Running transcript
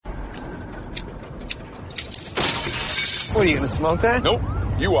What, are you going to smoke that? Nope,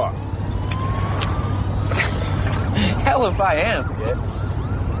 you are. Hell if I am.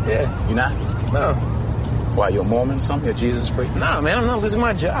 Yeah. You not? No. Why, you a Mormon or something? You're Jesus freak? No, man, I'm not. This is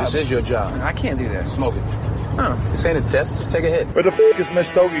my job. This is your job. I can't do that. Smoke it. No. This ain't a test. Just take a hit. Where the f*** is Miss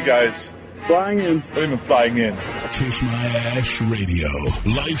Stogie, guys? It's flying in. Not even flying in. Kiss My Ash Radio.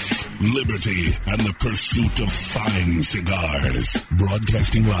 Life, liberty, and the pursuit of fine cigars.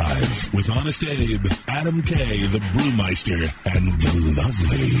 Broadcasting live with Honest Abe, Adam K, the Brewmeister, and the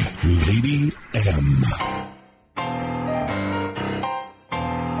lovely Lady M.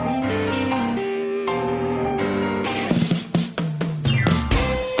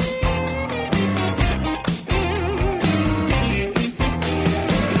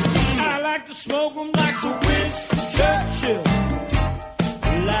 Smoke 'em like Sir Winston Churchill,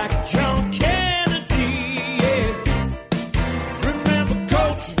 like John Kennedy, yeah. Remember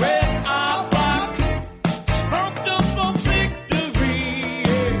Coach Red Auerbach, smoked up for victory,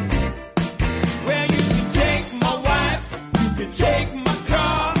 yeah. Well, you can take my wife, you can take my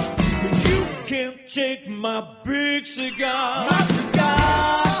car, but you can't take my big cigar. My cigar.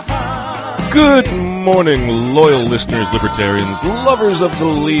 Good morning, loyal listeners, libertarians, lovers of the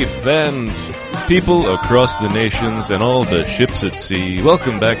leaf, and people across the nations and all the ships at sea.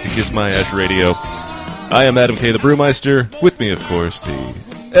 Welcome back to Kiss My Ash Radio. I am Adam K, the Brewmeister. With me, of course, the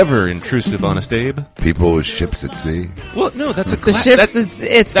ever-intrusive Honest Abe. People with ships at sea? Well, no, that's a The ships,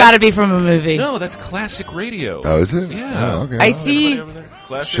 it's got to be from a movie. No, that's classic radio. Oh, is it? Yeah. Oh, okay. I see.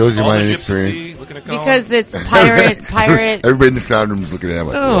 Shows you All my the ships at inexperience. sea, looking at Colin. Because it's pirate. Everybody in the sound room is looking at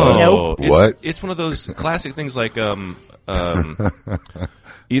me like, No, what? What? It's one of those classic things like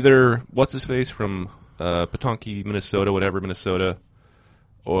either what's his face from Petonki, Minnesota, whatever Minnesota,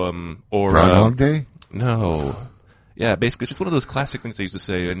 or Groundhog Day? No, yeah, basically it's just one of those classic things they used to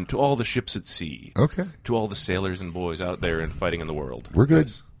say. And to all the ships at sea, Okay. to all the sailors and boys out there and fighting in the world, We're good.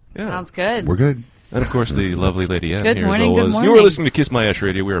 Yeah. Sounds good. We're good. And of course, the lovely Lady M Good here morning, as good always. morning. You are listening to Kiss My Ash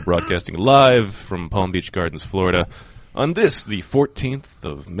Radio. We are broadcasting live from Palm Beach Gardens, Florida, on this, the 14th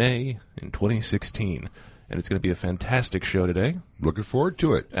of May in 2016. And it's going to be a fantastic show today. Looking forward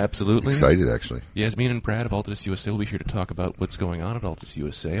to it. Absolutely. Excited, actually. Yasmin and Brad of Altus USA will be here to talk about what's going on at Altus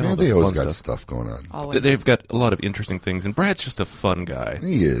USA. And Yeah, all the they always fun got stuff going on. Always. They've got a lot of interesting things, and Brad's just a fun guy.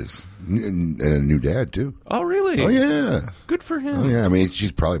 He is. And a new dad, too. Oh, really? Oh, yeah. Good for him. Oh, yeah. I mean,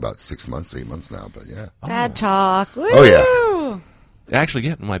 she's probably about 6 months, 8 months now, but yeah. Dad talk. Woo! Oh, yeah. Actually,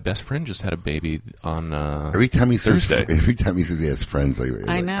 yeah, my best friend just had a baby on Every time he says Thursday. he has friends,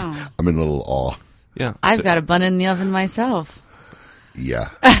 I know. I'm in a little awe. Yeah. I've got a bun in the oven myself. Yeah.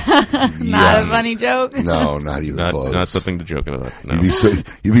 Not a funny joke. No, not even close. Not something to joke about. No.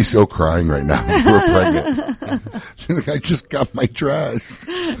 You'd be so crying right now if you were pregnant. She's like, I just got my dress.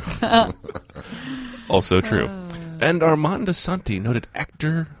 Also true. And Armand Asante, noted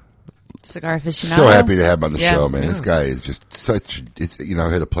actor. Cigar aficionado. So happy to have him on the Yeah. show, man. Yeah. This guy is just such.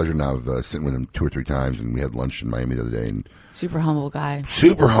 I've had the pleasure now of sitting with him 2 or 3 times, and we had lunch in Miami the other day. And Super humble guy.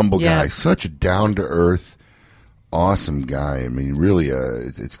 super humble Yeah. guy, such a down to earth, awesome guy. I mean, really,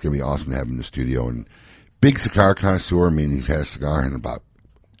 it's going to be awesome to have him in the studio. And big cigar connoisseur. I mean, he's had a cigar in about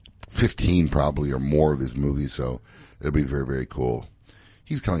 15 probably or more of his movies, so it'll be very, very cool.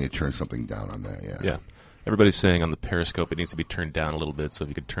 He's telling you to turn something down on that. Yeah. Yeah. Everybody's saying on the Periscope it needs to be turned down a little bit, so if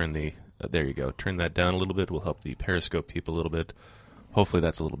you could turn the... there you go. Turn that down a little bit. Will help the Periscope people a little bit. Hopefully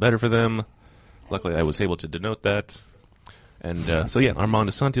that's a little better for them. Luckily I was able to denote that. And so, yeah,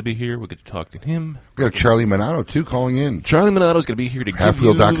 Armand Asante will be here. We'll get to talk to him. We have Charlie Minato, too, calling in. Charlie Minato's going to be here to give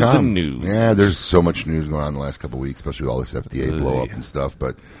you the Halfwheel.com. news. Yeah, there's so much news going on in the last couple of weeks, especially with all this FDA blow up and stuff.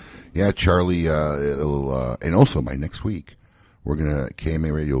 But yeah, Charlie, and also by next week,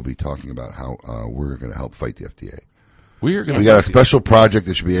 KMA Radio will be talking about how we're going to help fight the FDA. We got a special project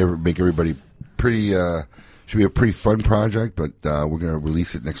that should make everybody pretty. Should be a pretty fun project, but we're going to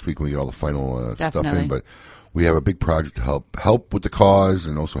release it next week when we get all the final stuff in. But we have a big project to help with the cause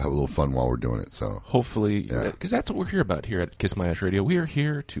and also have a little fun while we're doing it. So hopefully, because that's what we're here about here at Kiss My Ash Radio. We are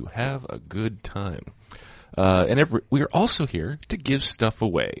here to have a good time, and we are also here to give stuff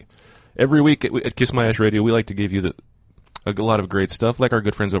away. Every week at Kiss My Ash Radio, we like to give you a lot of great stuff, like our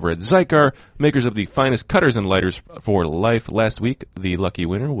good friends over at Zycar, makers of the finest cutters and lighters for life. Last week, the lucky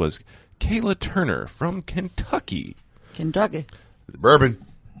winner was Kayla Turner from Kentucky. Bourbon.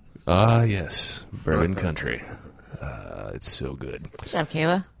 Ah, yes. Bourbon country. It's so good. Good job,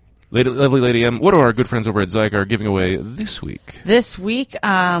 Kayla. Lovely Lady M, what are our good friends over at Zycar giving away this week? This week,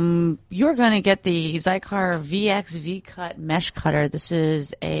 you're going to get the Zycar VX V-Cut Mesh Cutter. This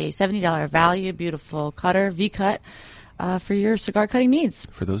is a $70 value, beautiful cutter, V-Cut. for your cigar cutting needs.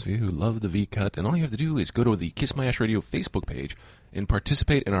 For those of you who love the V-Cut, and all you have to do is go to the Kiss My Ash Radio Facebook page and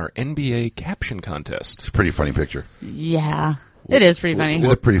participate in our NBA caption contest. It's a pretty funny picture. Yeah, it is pretty funny.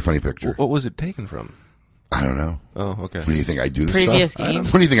 It's a pretty funny picture. What was it taken from? I don't know. Oh, okay. What do you think I do this Previous stuff? game.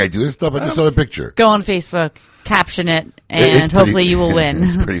 What do you think I do this stuff? I just saw a picture. Go on Facebook, caption it, It's and pretty- hopefully you will win.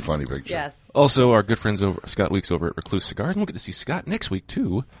 It's a pretty funny picture. Yes. Also, our good friends Scott Weeks over at Recluse Cigars, and we'll get to see Scott next week,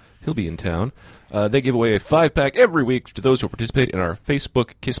 too. He'll be in town. They give away a 5-pack every week to those who participate in our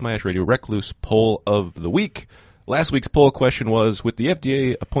Facebook Kiss My Ash Radio Recluse Poll of the Week. Last week's poll question was, with the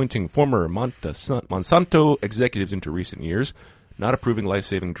FDA appointing former Monsanto executives into recent years, not approving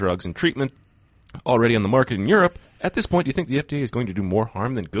life-saving drugs and treatment already on the market in Europe, at this point, do you think the FDA is going to do more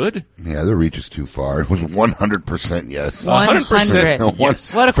harm than good? Yeah, their reach is too far. It was 100% yes. 100. No,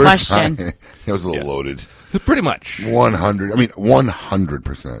 Yes. What a first question. time- It was a little Yes. loaded. Pretty much. 100. I mean,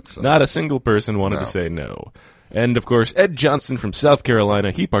 100%. So. Not a single person wanted No. to say no. And, of course, Ed Johnson from South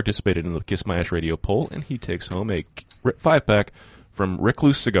Carolina, he participated in the Kiss My Ash Radio poll, and he takes home a 5-pack from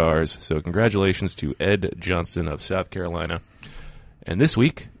Recluse Cigars. So congratulations to Ed Johnson of South Carolina. And this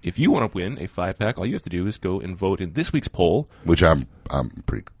week, if you want to win a 5-pack, all you have to do is go and vote in this week's poll. Which I'm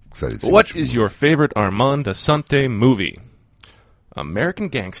pretty excited to see. What is your favorite Armand Assante movie? American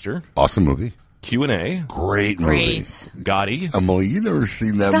Gangster, Awesome movie. Q&A, Great movie. Great. Gotti, Emily, you never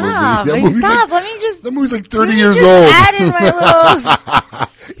seen that Stop. movie. That movie's Stop. Like, Let me just. that movie's like 30 let me years just old. Add in my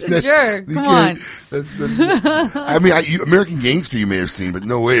little jerk. You Come can't- on. I mean, American Gangster you may have seen, but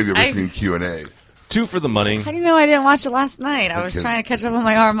no way have you ever I- seen Q&A. 2 for the money, How do you know I didn't watch it last night? I was Okay. trying to catch up on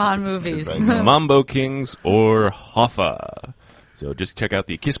my Armand movies. Mambo Kings, or Hoffa. So just check out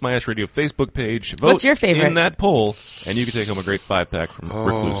the Kiss My Ash Radio Facebook page. Vote What's your favorite? in that poll, and you can take home a great 5-pack from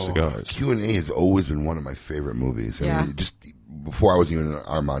Recluse Cigars. Q&A has always been one of my favorite movies. I Yeah. mean, just before I was even an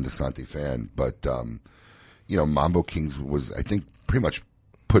Armand Assante fan, but Mambo Kings was, I think, pretty much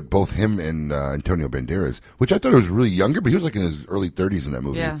put both him and Antonio Banderas, which I thought was really younger, but he was like in his early 30s in that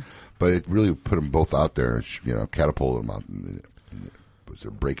movie. Yeah. But it really put them both out there, catapulted them out. It was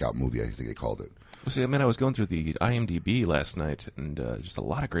their breakout movie, I think they called it. Well, see, I mean, I was going through the IMDb last night, and just a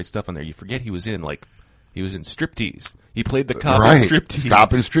lot of great stuff on there. You forget he was in Striptease. He played the cop in Striptease.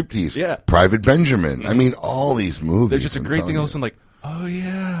 Cop and Striptease. Yeah. Private Benjamin. I mean, all these movies. There's just a I'm great thing. telling All of a you. sudden, like, oh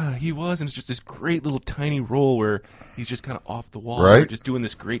yeah, he was, and it's just this great little tiny role where he's just kind of off the wall, Right. just doing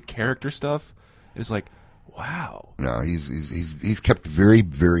this great character stuff. It's like, wow, No, he's kept very,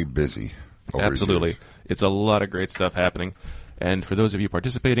 very busy. over his absolutely. years. It's a lot of great stuff happening. And for those of you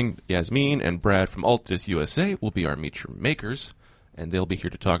participating, Yasmin and Brad from Altus USA will be our Meet Your Makers, and they'll be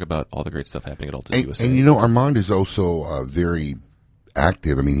here to talk about all the great stuff happening at Altus USA. And Armand is also very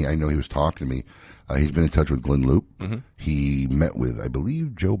active. I mean, I know he was talking to me. He's been in touch with Glenn Loop. Mm-hmm. He met with, I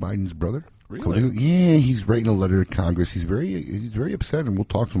believe, Joe Biden's brother. Really? Yeah, he's writing a letter to Congress. He's very upset, and we'll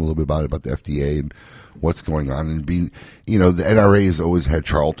talk to him a little bit about the FDA and what's going on. And the NRA has always had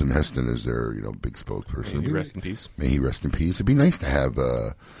Charlton Heston as their big spokesperson. May he rest in peace. May he rest in peace. It'd be nice to have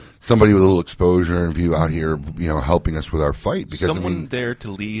somebody with a little exposure and view out here, helping us with our fight. Because Someone there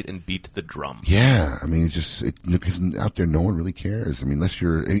to lead and beat the drum. yeah, I mean, because out there, no one really cares. I mean, unless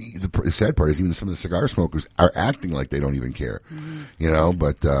you're. The sad part is even some of the cigar smokers are acting like they don't even care,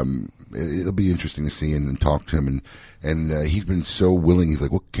 But it'll be interesting to see and talk to him, and he's been so willing. He's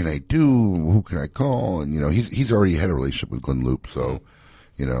like, "What can I do? Who can I call?" And he's already had a relationship with Glenn Loop, so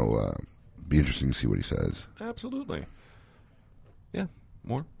be interesting to see what he says. Absolutely. Yeah.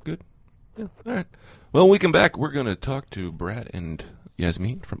 More? Good? Yeah. All right. Well, when we come back, we're going to talk to Brad and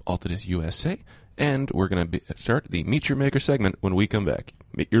Yasmin from Altus USA, and we're going to start the Meet Your Maker segment when we come back.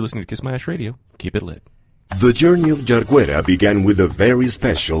 You're listening to Kiss My Ash Radio. Keep it lit. The journey of Yarguera began with a very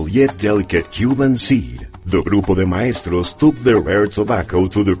special yet delicate Cuban seed. The Grupo de Maestros took their rare tobacco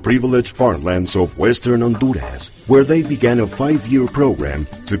to the privileged farmlands of western Honduras, where they began a 5-year program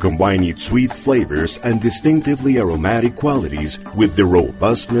to combine its sweet flavors and distinctively aromatic qualities with the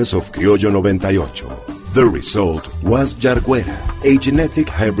robustness of Criollo 98. The result was Yarguera, a genetic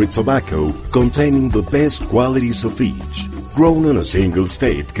hybrid tobacco containing the best qualities of each. Grown in a single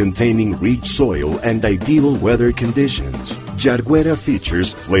state containing rich soil and ideal weather conditions, Yarguera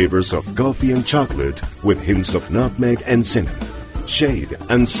features flavors of coffee and chocolate with hints of nutmeg and cinnamon. Shade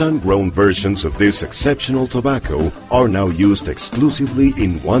and sun-grown versions of this exceptional tobacco are now used exclusively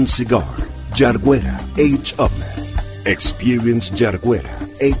in one cigar, Yarguera H. Upman. Experience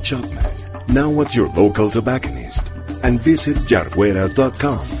Yarguera H. Upman, now at your local tobacconist, and visit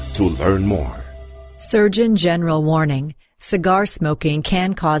yarguera.com to learn more. Surgeon General warning. Cigar smoking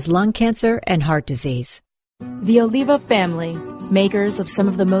can cause lung cancer and heart disease. The Oliva family, makers of some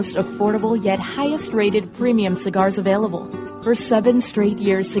of the most affordable yet highest-rated premium cigars available. For 7 straight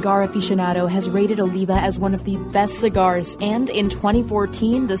years, Cigar Aficionado has rated Oliva as one of the best cigars, and in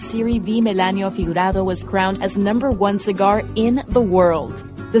 2014, the Serie V Melanio Figurado was crowned as #1 cigar in the world.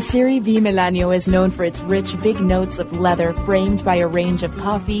 The Serie V Melanio is known for its rich, big notes of leather framed by a range of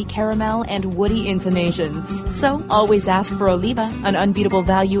coffee, caramel, and woody intonations. So, always ask for Oliva, an unbeatable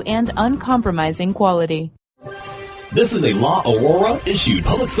value and uncompromising quality. This is a La Aurora issued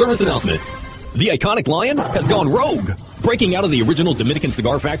public service announcement. The iconic lion has gone rogue. Breaking out of the original Dominican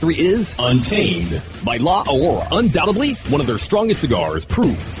cigar factory is Untamed by La Aurora. Undoubtedly, one of their strongest cigars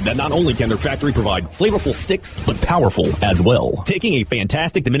proves that not only can their factory provide flavorful sticks, but powerful as well. Taking a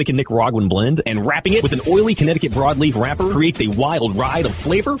fantastic Dominican Nicaraguan blend and wrapping it with an oily Connecticut broadleaf wrapper creates a wild ride of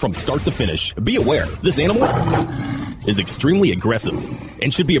flavor from start to finish. Be aware, this animal is extremely aggressive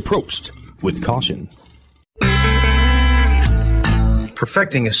and should be approached with caution.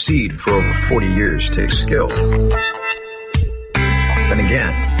 Perfecting a seed for over 40 years takes skill. Then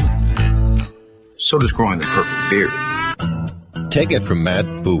again, so does growing the perfect beard. Take it from Matt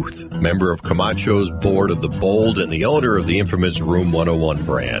Booth, member of Camacho's board of the Bold and the owner of the infamous Room 101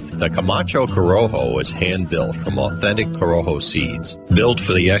 brand. The Camacho Corojo is hand-built from authentic Corojo seeds, built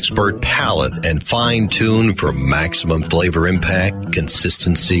for the expert palate and fine-tuned for maximum flavor impact,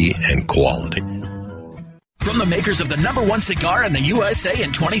 consistency, and quality. From the makers of the #1 cigar in the USA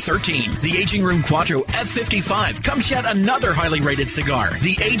in 2013, the Aging Room Quattro F55 comes yet another highly rated cigar,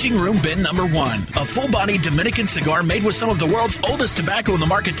 the Aging Room Bin #1, a full-bodied Dominican cigar made with some of the world's oldest tobacco in the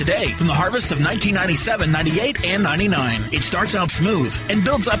market today, from the harvest of 1997, 98, and 99. It starts out smooth and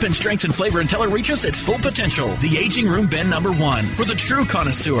builds up in strength and flavor until it reaches its full potential. The Aging Room Bin #1, for the true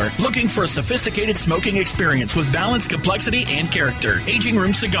connoisseur looking for a sophisticated smoking experience with balance, complexity, and character. Aging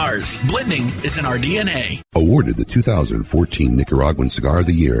Room Cigars. Blending is in our DNA. Awarded the 2014 Nicaraguan Cigar of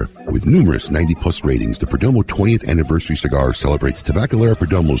the Year with numerous 90-plus ratings, the Perdomo 20th Anniversary Cigar celebrates Tabacalera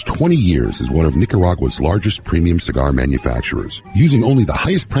Perdomo's 20 years as one of Nicaragua's largest premium cigar manufacturers. Using only the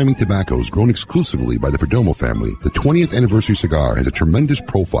highest priming tobaccos grown exclusively by the Perdomo family, the 20th Anniversary Cigar has a tremendous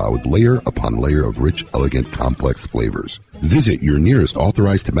profile with layer upon layer of rich, elegant, complex flavors. Visit your nearest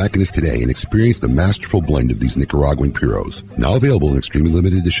authorized tobacconist today and experience the masterful blend of these Nicaraguan puros. Now available in extremely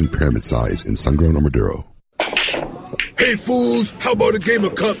limited edition pyramid size in sun-grown or Maduro. Hey, fools, how about a game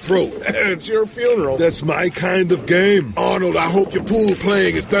of Cutthroat? It's your funeral. That's my kind of game. Arnold, I hope your pool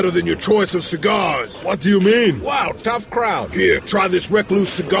playing is better than your choice of cigars. What do you mean? Wow, tough crowd. Here, try this Recluse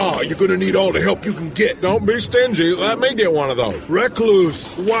cigar. You're gonna need all the help you can get. Don't be stingy. Let me get one of those.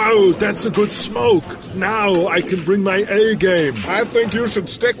 Recluse. Wow, that's a good smoke. Now I can bring my A game. I think you should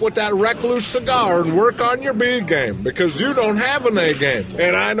stick with that Recluse cigar and work on your B game, because you don't have an A game.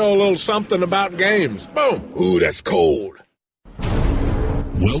 And I know a little something about games. Boom. Ooh, that's cold.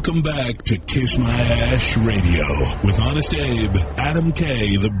 Welcome back to Kiss My Ash Radio with Honest Abe, Adam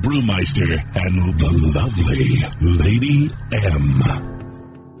K, the Brewmeister, and the lovely Lady M.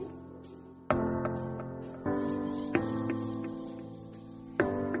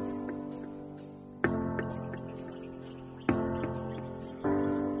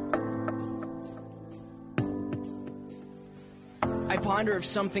 I ponder of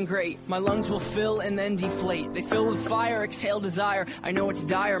something great. My lungs will fill and then deflate. They fill with fire, exhale desire. I know it's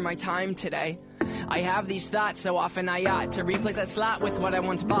dire, my time today. I have these thoughts so often I ought to replace that slot with what I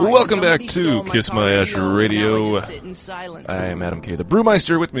once bought. Welcome back to Kiss My Ash Radio. I am Adam K, the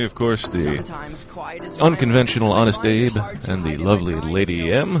Brewmeister. With me, of course, the unconventional Honest Abe and the lovely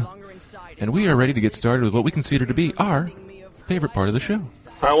Lady M. And we are ready to get started with what we consider to be our favorite part of the show.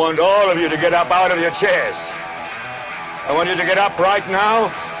 I want all of you to get up out of your chairs. I want you to get up right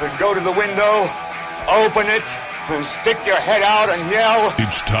now and go to the window, open it, and stick your head out and yell.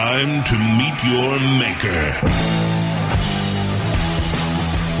 It's time to meet your maker.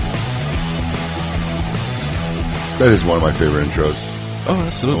 That is one of my favorite intros. Oh,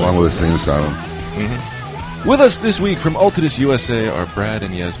 absolutely. Along with the theme song. Mm-hmm. With us this week from Altadis USA are Brad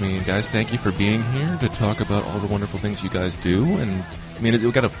and Yasmin. Guys, thank you for being here to talk about all the wonderful things you guys do. And I mean,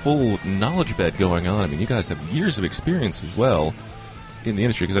 we've got a full knowledge bed going on. I mean, you guys have years of experience as well in the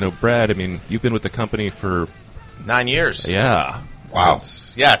industry. Because I know, Brad, I mean, you've been with the company for 9 years. Yeah. Wow.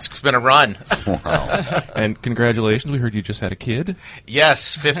 It's been a run. Wow. And congratulations. We heard you just had a kid.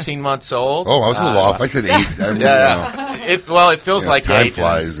 Yes, 15 months old. Oh, I was a little off. I said 8. Yeah. It feels like time 8.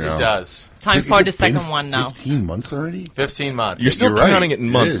 Flies, it does. Time for the second one now. 15 months already? 15 months. You're still counting it in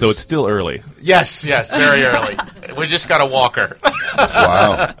months, so it's still early. Yes, very early. We just got a walker.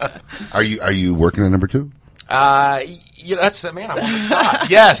 Wow. Are you working on number 2? That's the man. I'm on the spot.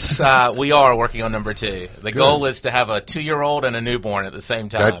 Yes, we are working on number 2. The goal is to have a 2-year-old and a newborn at the same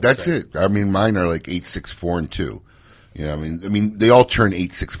time. That's it. I mean, mine are like 8, 6, 4, and 2. You know, I mean, they all turn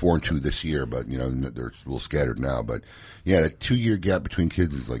 8, 6, 4, and 2 this year, but they're a little scattered now. But yeah, that 2-year gap between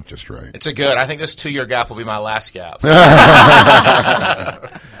kids is like just right. It's I think this 2-year gap will be my last gap.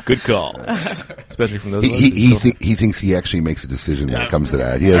 Good call, especially from those. He thinks he actually makes a decision when it comes to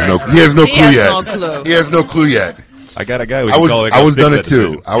that. He has no clue yet. He has no clue yet. I got a guy. I was done it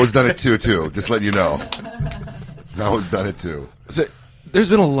too. I was done it too. Just letting you know. I was done it too. So, there's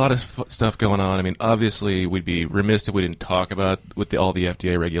been a lot of stuff going on. I mean, obviously, we'd be remiss if we didn't talk about all the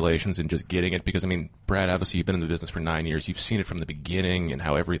FDA regulations and just getting it. Because, I mean, Brad, obviously, you've been in the business for 9 years. You've seen it from the beginning and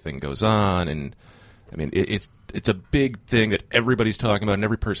how everything goes on. And, I mean, it's a big thing that everybody's talking about. And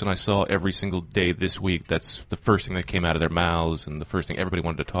every person I saw every single day this week, that's the first thing that came out of their mouths and the first thing everybody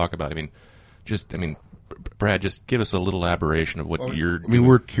wanted to talk about. I mean, Brad, just give us a little elaboration of what you're doing. I mean,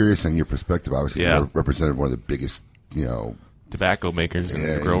 we're curious on your perspective. Obviously, you represented one of the biggest, tobacco makers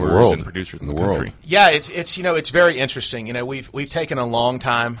and growers and producers in the country. Yeah, it's very interesting. We've taken a long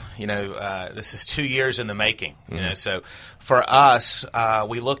time. This is 2 years in the making. So for us,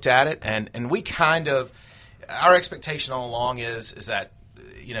 we looked at it and we kind of our expectation all along is that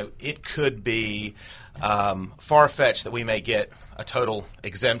it could be far-fetched that we may get a total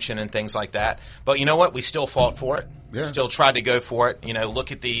exemption and things like that. But you know what? We still fought for it. Yeah. Still tried to go for it.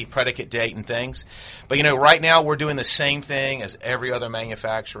 Look at the predicate date and things. But, right now we're doing the same thing as every other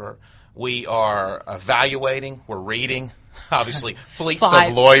manufacturer. We are evaluating. We're reading. Obviously, fleets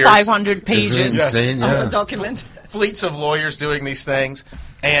of lawyers. 500 pages of a document. Fleets of lawyers doing these things.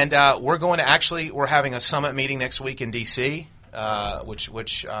 And we're having a summit meeting next week in D.C.,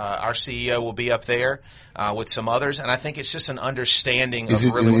 which our CEO will be up there with some others, and I think it's just an understanding of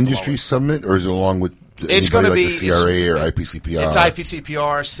really an industry summit, or is it along with it's going to be the CRA or IPCPR? It's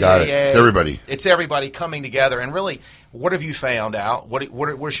IPCPR, CAA. Got it. It's everybody. It's everybody coming together, and really, what have you found out?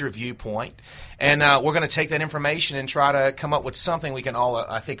 Where's your viewpoint? And we're going to take that information and try to come up with something we can all,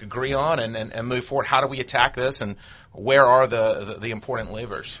 I think, agree on and move forward. How do we attack this, and where are the important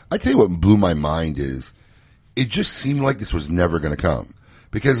levers? I tell you what blew my mind is, it just seemed like this was never going to come,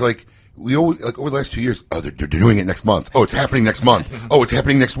 because we always, over the last 2 years, they're doing it next month. Oh, it's happening next month. Oh, it's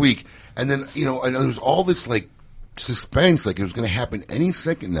happening next week. And then and there was all this suspense, it was going to happen any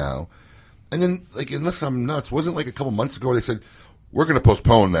second now. And then unless I'm nuts, wasn't a couple months ago they said we're going to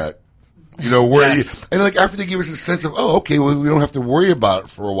postpone that. Yes. And after they gave us a sense of, okay, well, we don't have to worry about it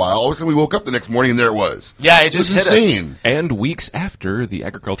for a while. All of a sudden we woke up the next morning and there it was. Yeah, it just hit insane. us. And weeks after, the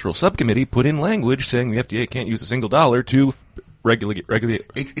Agricultural Subcommittee put in language saying the FDA can't use a single dollar to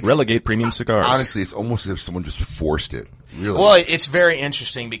relegate premium cigars. Honestly, it's almost as if someone just forced it. Really. Well, it's very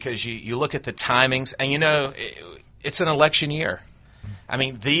interesting because you look at the timings, and it's an election year. I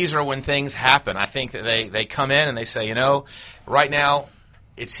mean, these are when things happen. I think that they come in and they say, right now,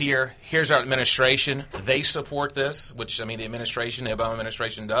 it's here. Here's our administration. They support this, which, the administration, the Obama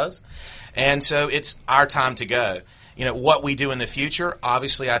administration does. And so it's our time to go. What we do in the future,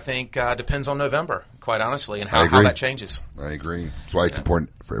 obviously, I think depends on November, quite honestly, and how that changes. I agree. That's why it's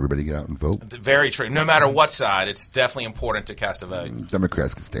important for everybody to get out and vote. Very true. No matter what side, it's definitely important to cast a vote.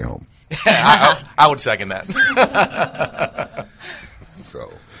 Democrats can stay home. I would second that.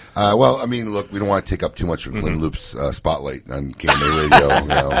 So... look, we don't want to take up too much of Glenn Loop's spotlight on KMA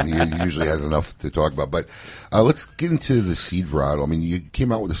Radio. He usually has enough to talk about. But let's get into the seed varietal. You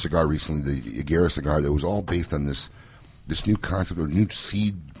came out with a cigar recently, the Higuera cigar, that was all based on this new concept of new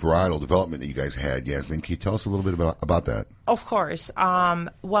seed varietal development that you guys had. Yasmin, can you tell us a little bit about that? Of course.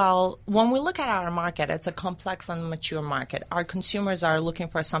 Well, when we look at our market, it's a complex and mature market. Our consumers are looking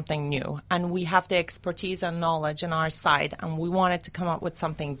for something new, and we have the expertise and knowledge on our side, and we wanted to come up with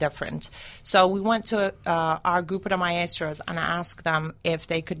something different. So we went to our Grupo de Maestros and asked them if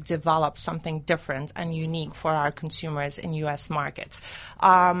they could develop something different and unique for our consumers in U.S. market.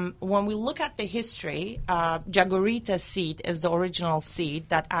 When we look at the history, Jaguarita seed is the original seed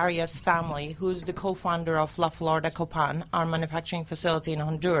that Arias family, who's the co-founder of La Flor de Copan, our manufacturing facility in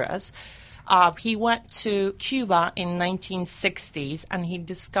Honduras. He went to Cuba in 1960s and he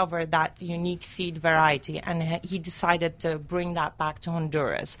discovered that unique seed variety, and he decided to bring that back to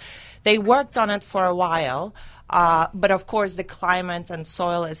Honduras. They worked on it for a while. But of course, the climate and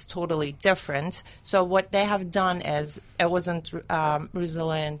soil is totally different. So what they have done is it wasn't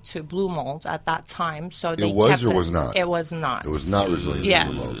resilient to blue mold at that time. So they It was kept or was not? It was not. It was not resilient to Yes.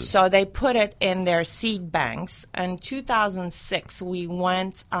 blue mold. So they put it in their seed banks. In 2006, we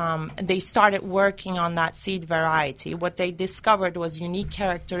went. They started working on that seed variety. What they discovered was unique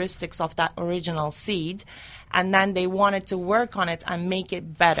characteristics of that original seed. And then they wanted to work on it and make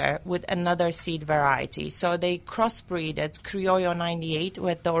it better with another seed variety. So they crossbreeded Criollo 98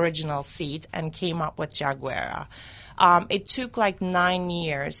 with the original seed and came up with Jaguara. It took like 9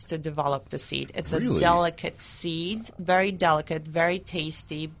 years to develop the seed. It's Really? a delicate seed, very delicate, very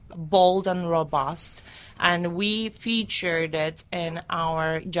tasty, bold and robust. And we featured it in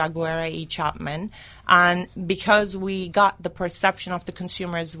our Jaguara E. Chapman. And because we got the perception of the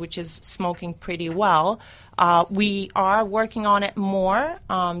consumers, which is smoking pretty well, we are working on it more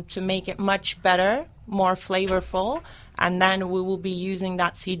to make it much better, more flavorful, and then we will be using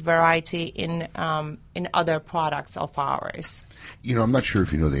that seed variety in other products of ours. You know, I'm not sure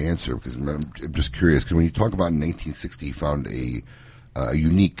if you know the answer because I'm just curious. Because when you talk about in 1960, you found a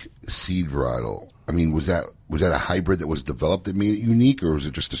unique seed varietal. I mean, was that a hybrid that was developed that made it unique, or was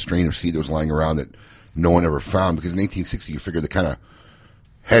it just a strain of seed that was lying around that no one ever found? Because in 1860, you figured they kind of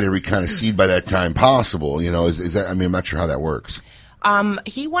had every kind of seed by that time possible. You know, is that? I mean, I'm not sure how that works.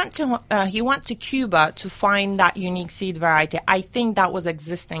 He went to Cuba to find that unique seed variety. I think that was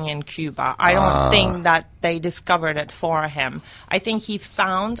existing in Cuba. I don't think that they discovered it for him. I think he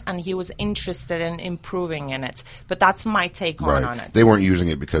found and he was interested in improving in it. But that's my take on it. They weren't using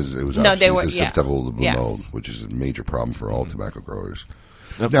it because it was obviously yeah. susceptible to blue Yes. mold, which is a major problem for all tobacco growers.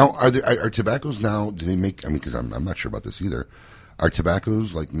 Now, are tobaccos now? Do they make? I mean, because I'm not sure about this either. Are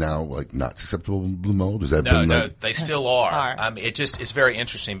tobaccos now not susceptible to blue mold? Has that been No, they still are. It's very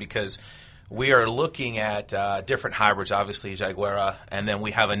interesting because we are looking at different hybrids, obviously Jaguara, and then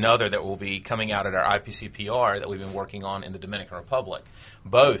we have another that will be coming out at our IPCPR that we've been working on in the Dominican Republic.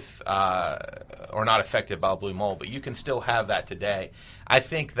 Both are not affected by blue mold, but you can still have that today. I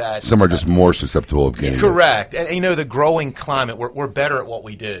think that some are just more susceptible of getting correct. And you know, the growing climate, we're better at what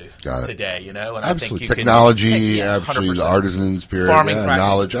we do today. You know, and absolutely. I think Technology, absolutely, the artisan spirit, farming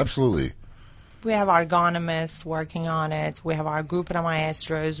knowledge, absolutely. We have our agronomists working on it. We have our Grupo de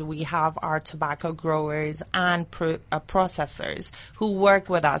Maestros. We have our tobacco growers and processors who work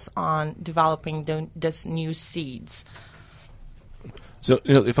with us on developing this new seeds. So,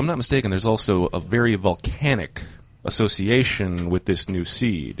 you know, if I'm not mistaken, there's also a very volcanic association with this new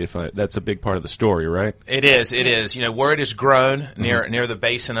seed. That's a big part of the story, right? It is. It is. You know, where it is grown near the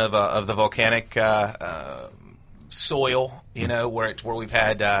basin of the volcanic soil. You know, where we've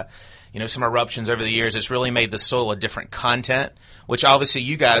had some eruptions over the years. It's really made the soil a different content. Which obviously,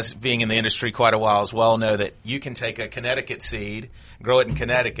 you guys being in the industry quite a while as well know that you can take a Connecticut seed, grow it in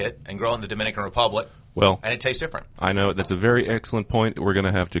Connecticut, and grow it in the Dominican Republic. And it tastes different. I know. That's a very excellent point. We're going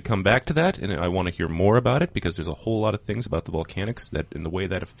to have to come back to that, and I want to hear more about it because there's a whole lot of things about the volcanics and the way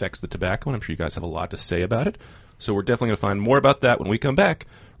that affects the tobacco, and I'm sure you guys have a lot to say about it. So we're definitely going to find more about that when we come back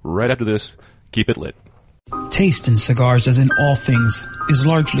right after this. Keep it lit. Taste in cigars, as in all things, is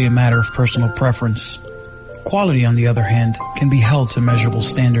largely a matter of personal preference. Quality, on the other hand, can be held to measurable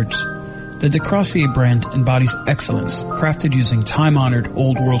standards. The DeCrossier brand embodies excellence, crafted using time-honored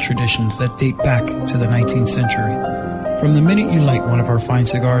old-world traditions that date back to the 19th century. From the minute you light one of our fine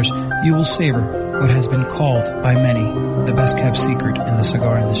cigars, you will savor what has been called by many the best-kept secret in the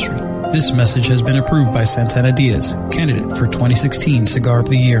cigar industry. This message has been approved by Santana Diaz, candidate for 2016 Cigar of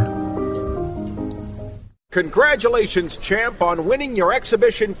the Year. Congratulations, champ, on winning your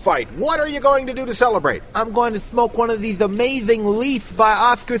exhibition fight. What are you going to do to celebrate? I'm going to smoke one of these amazing Leaf by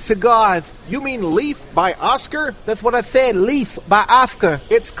Oscar cigars. You mean Leaf by Oscar? That's what I said, Leaf by Oscar.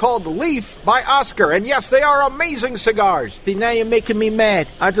 It's called Leaf by Oscar, and yes, they are amazing cigars. See, now you're making me mad.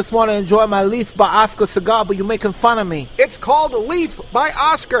 I just want to enjoy my Leaf by Oscar cigar, but you're making fun of me. It's called Leaf by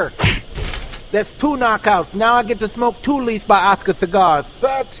Oscar. That's 2 knockouts. Now I get to smoke 2 Leaf by Oscar cigars.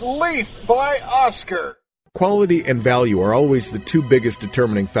 That's Leaf by Oscar. Quality and value are always the 2 biggest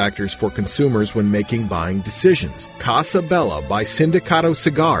determining factors for consumers when making buying decisions. Casa Bella by Sindicato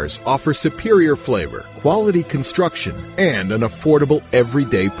Cigars offers superior flavor, quality construction, and an affordable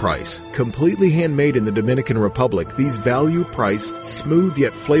everyday price. Completely handmade in the Dominican Republic, these value-priced, smooth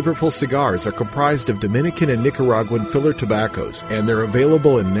yet flavorful cigars are comprised of Dominican and Nicaraguan filler tobaccos, and they're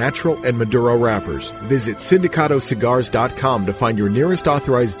available in natural and Maduro wrappers. Visit SindicatoCigars.com to find your nearest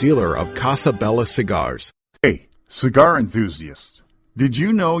authorized dealer of Casa Bella cigars. Hey, cigar enthusiasts. Did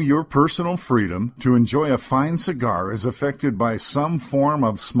you know your personal freedom to enjoy a fine cigar is affected by some form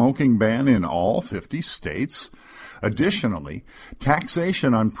of smoking ban in all 50 states? Additionally,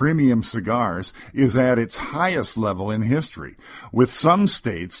 taxation on premium cigars is at its highest level in history, with some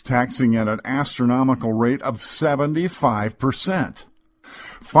states taxing at an astronomical rate of 75%.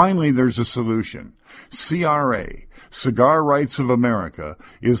 Finally, there's a solution. CRA, Cigar Rights of America,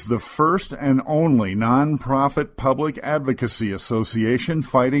 is the first and only nonprofit public advocacy association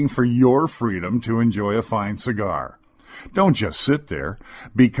fighting for your freedom to enjoy a fine cigar. Don't just sit there.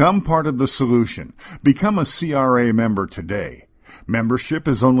 Become part of the solution. Become a CRA member today. Membership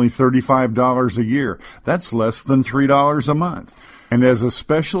is only $35 a year. That's less than $3 a month. And as a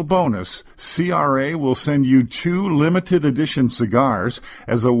special bonus, CRA will send you 2 limited edition cigars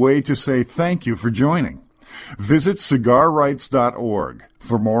as a way to say thank you for joining. Visit cigarrights.org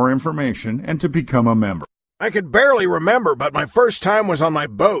for more information and to become a member. I could barely remember, but my first time was on my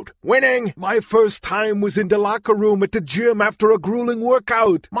boat. Winning! My first time was in the locker room at the gym after a grueling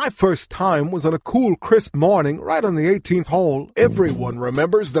workout. My first time was on a cool, crisp morning right on the 18th hole. Everyone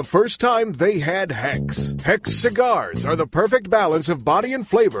remembers the first time they had Hex. Hex cigars are the perfect balance of body and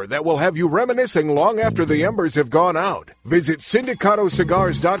flavor that will have you reminiscing long after the embers have gone out. Visit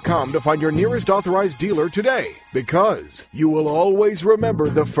syndicatocigars.com to find your nearest authorized dealer today, because you will always remember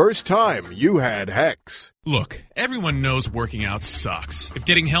the first time you had Hex. Look, everyone knows working out sucks. If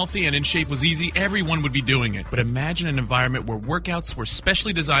getting healthy and in shape was easy, everyone would be doing it. But imagine an environment where workouts were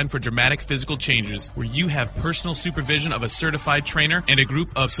specially designed for dramatic physical changes, where you have personal supervision of a certified trainer and a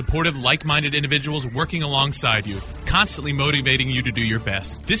group of supportive, like-minded individuals working alongside you, constantly motivating you to do your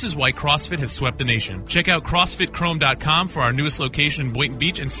best. This is why CrossFit has swept the nation. Check out CrossFitChrome.com for our newest location in Boynton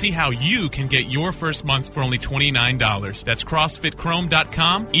Beach and see how you can get your first month for only $29. That's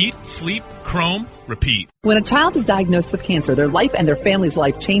CrossFitChrome.com. Eat, sleep, Chrome, repeat. When a child is diagnosed with cancer, their life and their family's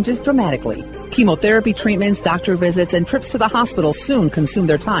life changes dramatically. Chemotherapy treatments, doctor visits, and trips to the hospital soon consume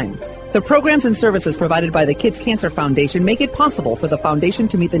their time. The programs and services provided by the Kids Cancer Foundation make it possible for the foundation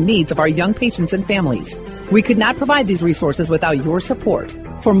to meet the needs of our young patients and families. We could not provide these resources without your support.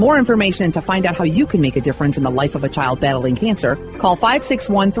 For more information and to find out how you can make a difference in the life of a child battling cancer, call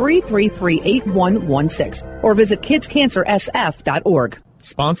 561-333-8116 or visit kidscancersf.org.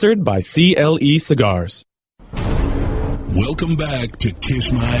 Sponsored by CLE Cigars. Welcome back to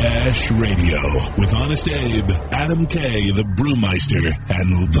Kiss My Ash Radio with Honest Abe, Adam K, the Brewmeister,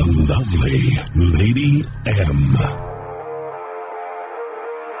 and the lovely Lady M.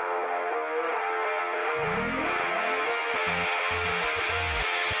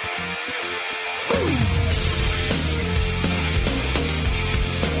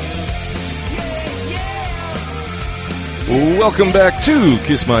 Welcome back to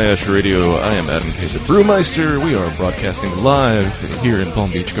Kiss My Ash Radio. I am Adam K, the Brewmeister. We are broadcasting live here in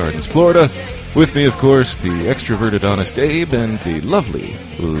Palm Beach Gardens, Florida. With me, of course, the extroverted Honest Abe and the lovely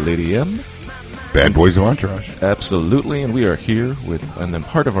Lady M. Bad Boys of Entourage. Absolutely, and we are here with, and then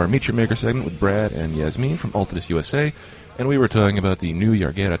part of our Meet Your Maker segment with Brad and Yasmin from Altadis USA, and we were talking about the new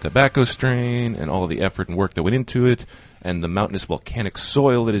Yargera tobacco strain and all of the effort and work that went into it, and the mountainous volcanic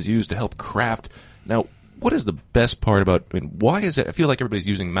soil that is used to help craft. Now, what is the best part about, I mean, why is it, I feel like everybody's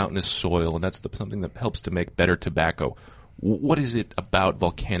using mountainous soil, and that's something that helps to make better tobacco. What is it about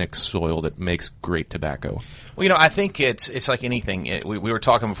volcanic soil that makes great tobacco? Well, I think it's like anything. We were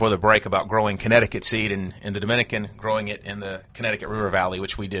talking before the break about growing Connecticut seed in the Dominican, growing it in the Connecticut River Valley,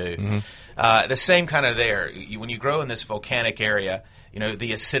 which we do. Mm-hmm. The same kind of there. When you grow in this volcanic area,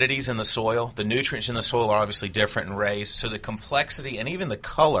 the acidities in the soil, the nutrients in the soil are obviously different and raised, so the complexity and even the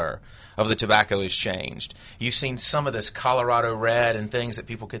color of the tobacco is changed. You've seen some of this Colorado red and things that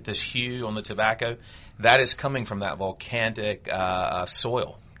people get this hue on the tobacco. That is coming from that volcanic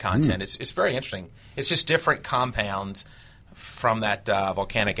soil content. It's very interesting. It's just different compounds from that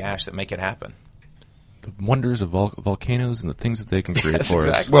volcanic ash that make it happen. The wonders of volcanoes and the things that they can create for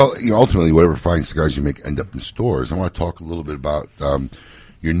us. Well, ultimately, whatever fine cigars you make end up in stores. I want to talk a little bit about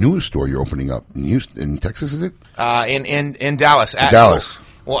your newest store you're opening up in Texas, is it? In Dallas. Dallas.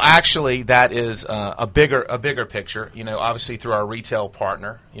 Well, actually, that is a bigger picture. Obviously through our retail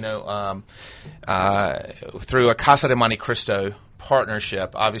partner. Through a Casa de Monte Cristo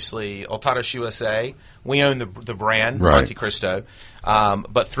partnership. Obviously, Altadis USA, we own the brand Monte Cristo,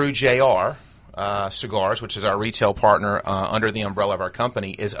 but through JR Cigars, which is our retail partner under the umbrella of our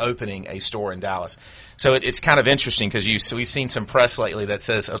company, is opening a store in Dallas. So it's kind of interesting because we've seen some press lately that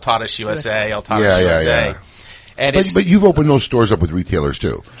says Altadis USA, Altadis USA. Yeah. But you've opened those stores up with retailers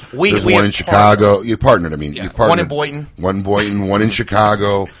too. There's one in Chicago. You partnered. You've partnered. One in Boynton. One in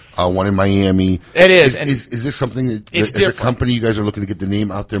Chicago. one in Miami. It is. Is this something that, it's as a different. company, you guys are looking to get the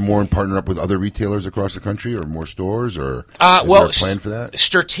name out there more and partner up with other retailers across the country or more stores? Or is there a plan for that?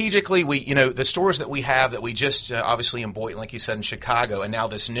 Strategically, the stores that we have that we just obviously in Boynton, like you said, in Chicago, and now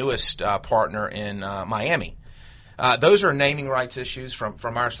this newest partner in Miami. Those are naming rights issues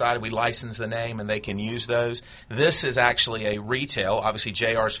from our side. We license the name, and they can use those. This is actually a retail. Obviously,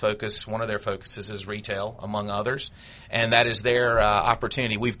 JR's focus, one of their focuses is retail, among others, and that is their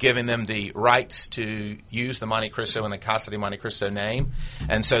opportunity. We've given them the rights to use the Monte Cristo and the Casa de Monte Cristo name,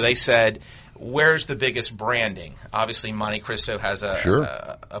 and so they said, where's the biggest branding? Obviously, Monte Cristo has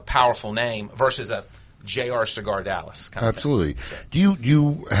a powerful name versus a JR Cigar Dallas kind of Absolutely. thing. Do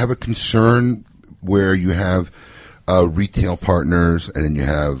you have a concern where you have retail partners and then you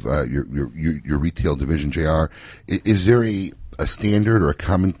have your retail division, JR? Is there a standard or a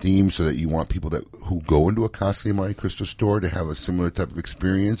common theme so that you want people who go into a Casa de Monte Cristo store to have a similar type of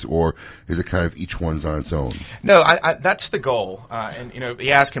experience, or is it kind of each one's on its own? No, that's the goal, and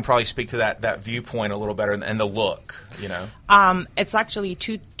Yaz can probably speak to that viewpoint a little better and the look. It's actually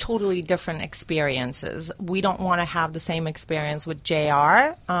two totally different experiences. We don't want to have the same experience with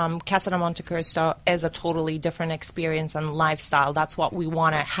JR. Casa de Monte Cristo is a totally different experience and lifestyle. That's what we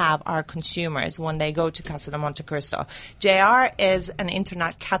want to have our consumers when they go to Casa de Monte Cristo. JR is an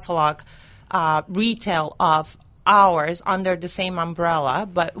internet catalog retail of ours under the same umbrella,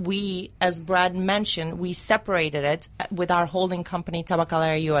 but we, as Brad mentioned, we separated it with our holding company,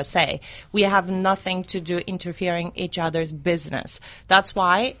 Tabacalera USA. We have nothing to do interfering each other's business. That's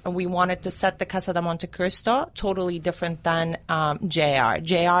why we wanted to set the Casa de Monte Cristo totally different than JR.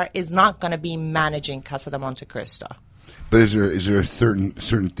 JR is not going to be managing Casa de Monte Cristo. But is there a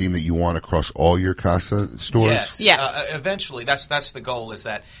certain theme that you want across all your Casa stores? Yes. Eventually, that's the goal, is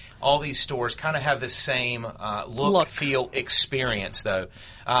that all these stores kind of have the same look, feel, experience, though.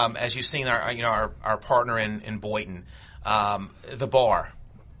 As you've seen, our partner in Boynton, the bar,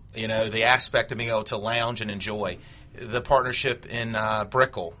 the aspect of being able to lounge and enjoy. The partnership in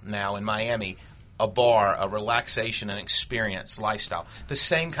Brickell now in Miami, a bar, a relaxation and experience lifestyle. The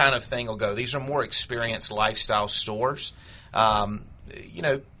same kind of thing will go. These are more experience lifestyle stores.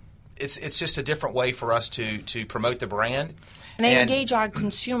 It's just a different way for us to promote the brand. And engage our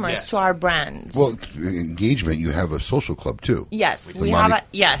consumers to our brands. Well, engagement, you have a social club, too. Yes, we have a,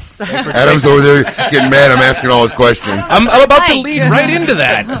 yes. Adam's over there getting mad. I'm asking all his questions. I'm about to lead right into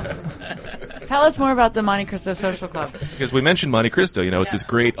that. Tell us more about the Monte Cristo Social Club. Because we mentioned Monte Cristo, it's this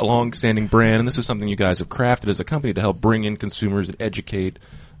great, long-standing brand, and this is something you guys have crafted as a company to help bring in consumers and educate.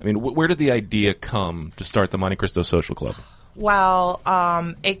 I mean, where did the idea come to start the Monte Cristo Social Club? Well,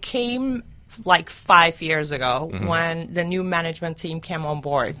 it came like 5 years ago when the new management team came on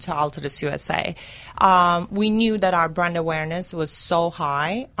board to Altadis USA. We knew that our brand awareness was so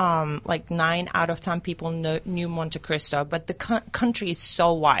high, like 9 out of 10 people knew Monte Cristo, but the country is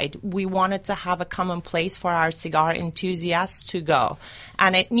so wide. We wanted to have a common place for our cigar enthusiasts to go,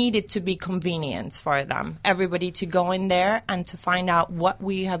 and it needed to be convenient for them, everybody to go in there and to find out what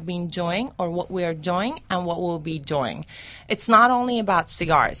we have been doing or what we are doing and what we'll be doing. It's not only about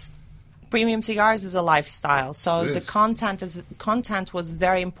cigars. Premium cigars is a lifestyle, so the content was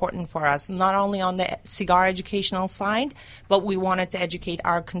very important for us, not only on the cigar educational side, but we wanted to educate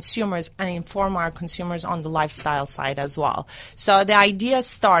our consumers and inform our consumers on the lifestyle side as well. So the idea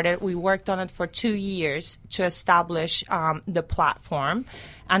started, we worked on it for 2 years to establish the platform,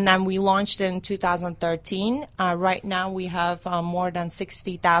 and then we launched it in 2013. Right now we have more than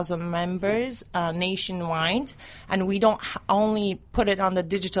 60,000 members nationwide, and we don't only put it on the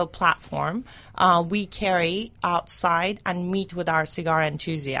digital platform. We carry outside and meet with our cigar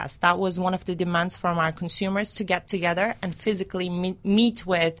enthusiasts. That was one of the demands from our consumers, to get together and physically meet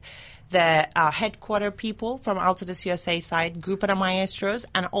with the headquarter people from Altadis USA side, Grupo de Maestros,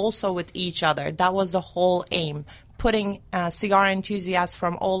 and also with each other. That was the whole aim, putting cigar enthusiasts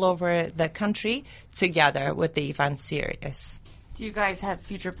from all over the country together with the event series. Do you guys have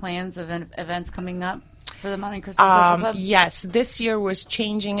future plans of events coming up for the Monte Cristo Social Club? Yes, this year we're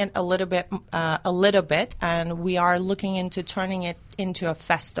changing it a little bit, and we are looking into turning it into a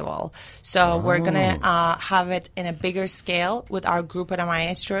festival. So we're going to have it in a bigger scale with our Grupo de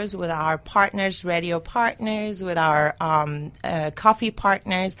Maestros, with our partners, radio partners, with our coffee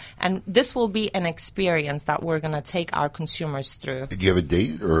partners, and this will be an experience that we're going to take our consumers through. Do you have a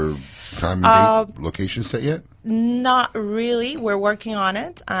date or time and date, location set yet? Not really. We're working on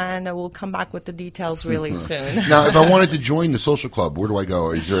it, and we'll come back with the details really soon. Now, if I wanted to join the social club, where do I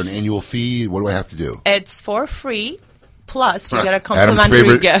go? Is there an annual fee? What do I have to do? It's for free. Plus, you get a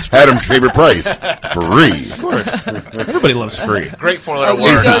complimentary gift. Adam's favorite price, free. Of course. Everybody loves free. Great four-letter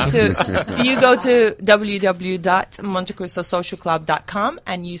word. You go to www.montecristosocialclub.com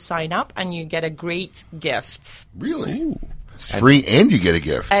and you sign up and you get a great gift. Really? Ooh. It's free and you get a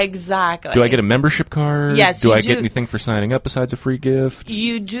gift. Exactly. Do I get a membership card? Yes, Do I get anything for signing up besides a free gift?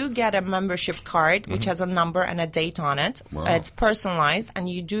 You do get a membership card, which has a number and a date on it. Wow. It's personalized, and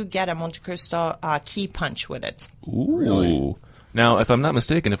you do get a Monte Cristo key punch with it. Ooh. Really? Now, if I'm not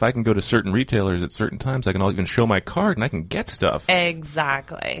mistaken, if I can go to certain retailers at certain times, I can even show my card and I can get stuff.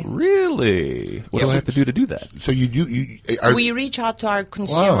 Exactly. Really? What do I have to do that? So we reach out to our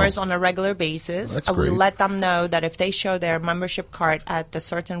consumers on a regular basis. That's We great. let them know that if they show their membership card at the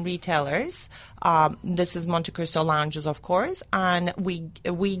certain retailers, this is Monte Cristo Lounges, of course, and we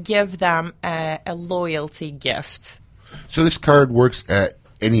give them a loyalty gift. So this card works at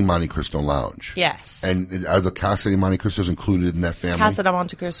any Monte Cristo lounge. Yes. And are the Casa de Monte Cristos included in that family? Casa de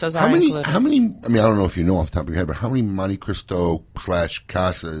Monte Cristos are included. How many, I mean, I don't know if you know off the top of your head, but how many Monte Cristo /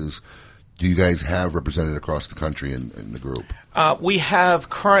 Casas do you guys have represented across the country in the group? We have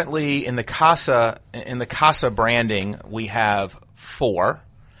currently in the Casa branding, we have 4.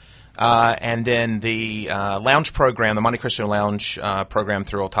 And then the lounge program, the Monte Cristo Lounge program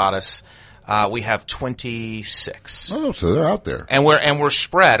through Altadas, we have 26. Oh, so they're out there, and we're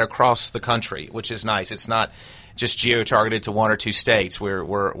spread across the country, which is nice. It's not just geo-targeted to 1 or 2 states.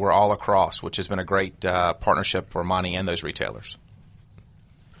 We're all across, which has been a great partnership for Monte and those retailers.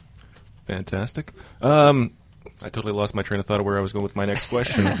 Fantastic. I totally lost my train of thought of where I was going with my next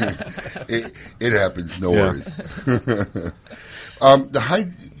question. it happens. No worries. A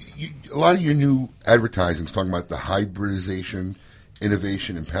lot of your new advertising is talking about the hybridization,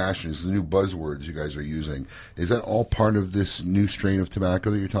 innovation, and passion is the new buzzwords you guys are using. Is that all part of this new strain of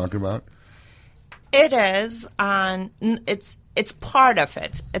tobacco that you're talking about? It is, and it's part of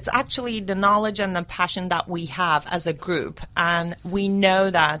it. It's actually the knowledge and the passion that we have as a group, and we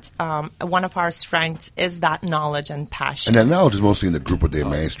know that one of our strengths is that knowledge and passion. And that knowledge is mostly in the Grupo de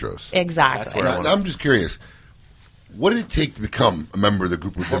Maestros. Exactly. Now, I'm just curious. What did it take to become a member of the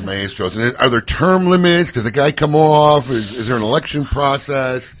Grupo de Maestros? And are there term limits? Does a guy come off? Is there an election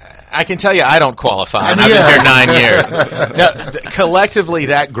process? I can tell you I don't qualify, and I've been here 9 years. Now, collectively,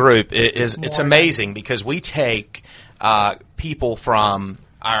 that group it's amazing because we take people from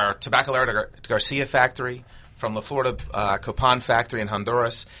our Tabacalera de Garcia factory, from the Florida Copan factory in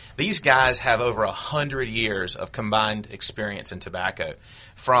Honduras. These guys have over 100 years of combined experience in tobacco,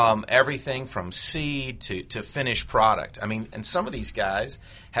 from everything from seed to finished product. I mean, and some of these guys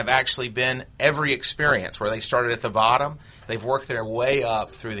have actually been every experience where they started at the bottom. They've worked their way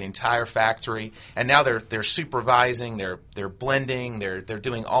up through the entire factory, and now they're supervising, they're blending, they're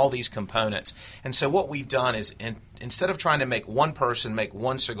doing all these components. And so what we've done is instead of trying to make one person make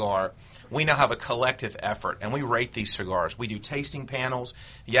one cigar, we now have a collective effort, and we rate these cigars. We do tasting panels.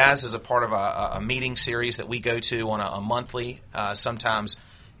 Yaz is a part of a meeting series that we go to on a monthly, sometimes,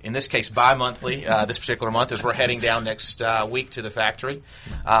 in this case, bi-monthly, this particular month, as we're heading down next week to the factory.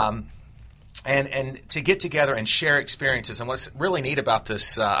 And to get together and share experiences. And what's really neat about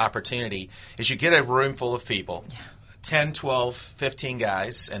this opportunity is you get a room full of people, 10, 12, 15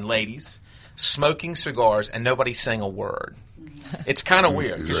 guys and ladies, smoking cigars, and nobody's saying a word. It's kind of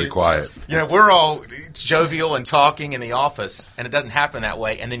weird. It's very quiet. You know, we're all jovial and talking in the office, and it doesn't happen that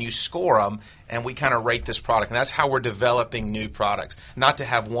way. And then you score them, and we kind of rate this product. And that's how we're developing new products. Not to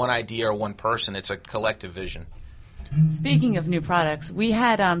have one idea or one person. It's a collective vision. Speaking of new products, we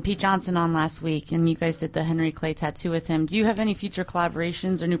had Pete Johnson on last week, and you guys did the Henry Clay tattoo with him. Do you have any future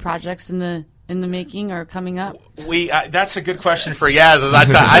collaborations or new projects in the making or coming up? That's a good question for Yaz. I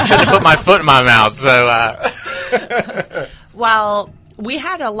tend to put my foot in my mouth. So, Well, we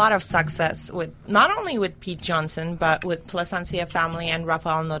had a lot of success with not only with Pete Johnson, but with Plasencia family and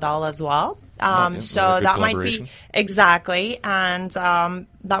Rafael Nadal as well. So that might be exactly, and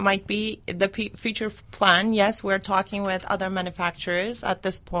that might be the future plan. Yes, we're talking with other manufacturers at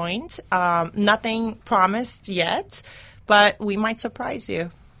this point. Nothing promised yet, but we might surprise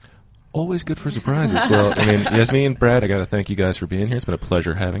you. Always good for surprises. Well, I mean, Yasmin, Brad, I got to thank you guys for being here. It's been a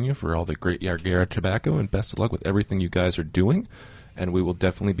pleasure having you for all the great Yargera tobacco, and best of luck with everything you guys are doing. And we will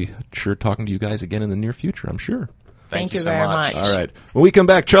definitely be sure talking to you guys again in the near future, I'm sure. Thank you very much. All right. When we come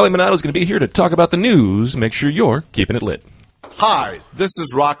back, Charlie Minato is going to be here to talk about the news. Make sure you're keeping it lit. Hi, this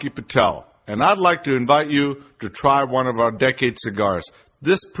is Rocky Patel, and I'd like to invite you to try one of our decade cigars.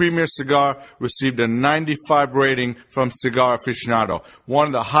 This premier cigar received a 95 rating from Cigar Aficionado, one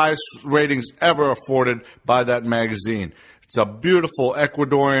of the highest ratings ever afforded by that magazine. It's a beautiful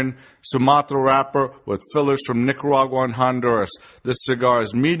Ecuadorian Sumatra wrapper with fillers from Nicaragua and Honduras. This cigar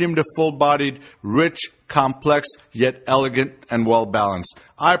is medium to full-bodied, rich, complex, yet elegant and well-balanced.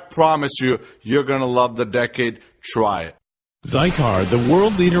 I promise you, you're going to love the decade. Try it. Zycar, the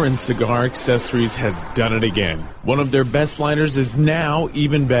world leader in cigar accessories, has done it again. One of their best lighters is now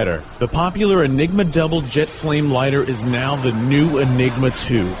even better. The popular Enigma Double Jet Flame lighter is now the new Enigma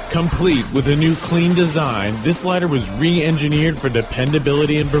 2. Complete with a new clean design, this lighter was re-engineered for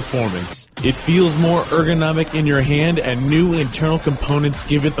dependability and performance. It feels more ergonomic in your hand, and new internal components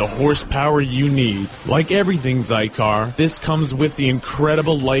give it the horsepower you need. Like everything Zycar, this comes with the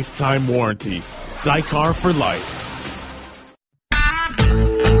incredible lifetime warranty. Zycar for life.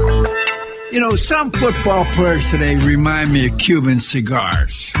 You know, some football players today remind me of Cuban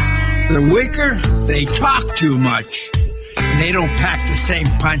cigars. They're weaker, they talk too much, and they don't pack the same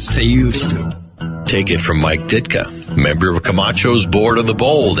punch they used to. Take it from Mike Ditka, member of Camacho's Board of the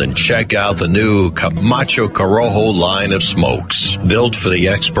Bold, and check out the new Camacho Corojo line of smokes. Built for the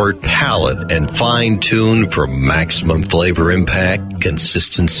expert palate and fine-tuned for maximum flavor impact,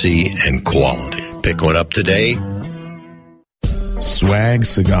 consistency, and quality. Pick one up today. Swag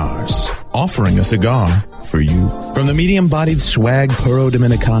Cigars, offering a cigar for you. From the medium-bodied Swag Puro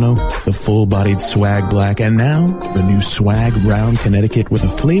Dominicano, the full-bodied Swag Black, and now the new Swag Brown Connecticut with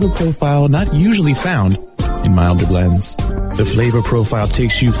a flavor profile not usually found in milder blends. The flavor profile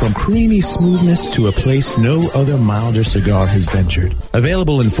takes you from creamy smoothness to a place no other milder cigar has ventured.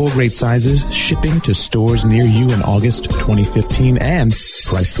 Available in full grade sizes, shipping to stores near you in August 2015, and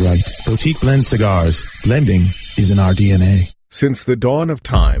priced right. Boutique Blend Cigars. Blending is in our DNA. Since the dawn of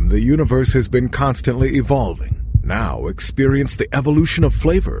time, the universe has been constantly evolving. Now experience the evolution of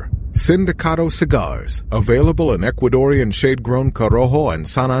flavor. Sindicato Cigars, available in Ecuadorian shade-grown Corojo and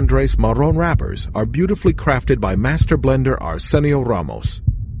San Andres Marron wrappers, are beautifully crafted by master blender Arsenio Ramos.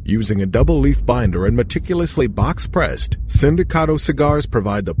 Using a double-leaf binder and meticulously box-pressed, Sindicato Cigars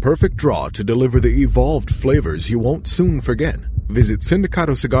provide the perfect draw to deliver the evolved flavors you won't soon forget. Visit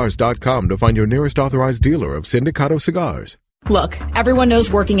SindicatoCigars.com to find your nearest authorized dealer of Sindicato Cigars. Look, everyone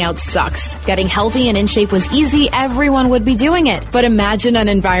knows working out sucks. Getting healthy and in shape was easy, everyone would be doing it. But imagine an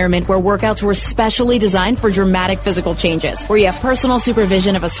environment where workouts were specially designed for dramatic physical changes, where you have personal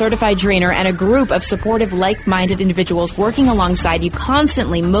supervision of a certified trainer and a group of supportive, like-minded individuals working alongside you,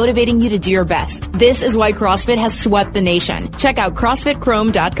 constantly motivating you to do your best. This is why CrossFit has swept the nation. Check out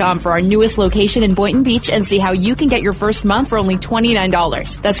CrossFitChrome.com for our newest location in Boynton Beach and see how you can get your first month for only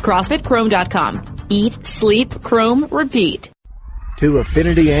 $29. That's CrossFitChrome.com. Eat, sleep, Chrome, repeat. To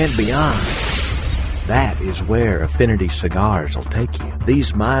affinity and beyond. That is where Affinity Cigars will take you.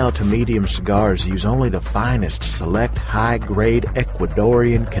 These mild to medium cigars use only the finest select high-grade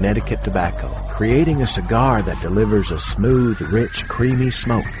Ecuadorian Connecticut tobacco, creating a cigar that delivers a smooth, rich, creamy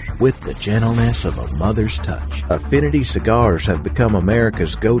smoke with the gentleness of a mother's touch. Affinity Cigars have become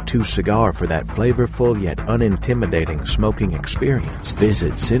America's go-to cigar for that flavorful yet unintimidating smoking experience.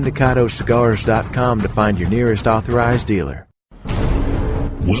 Visit SindicatoCigars.com to find your nearest authorized dealer.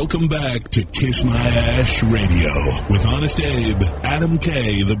 Welcome back to Kiss My Ash Radio with Honest Abe, Adam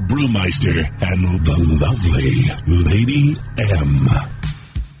K, the Brewmeister, and the lovely Lady M.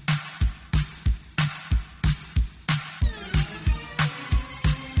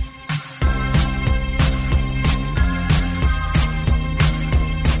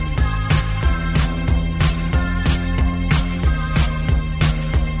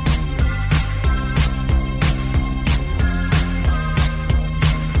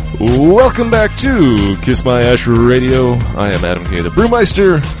 Welcome back to Kiss My Ash Radio. I am Adam K, the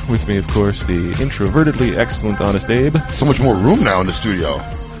Brewmeister. With me, of course, the introvertedly excellent Honest Abe. So much more room now in the studio.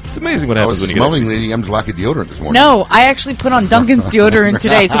 It's amazing what happens when you get smelling Lady M's lack of deodorant this morning. No, I actually put on Duncan's deodorant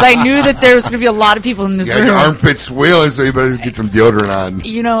today because I knew that there was going to be a lot of people in this room. Your armpits swelling, so you better get some deodorant on.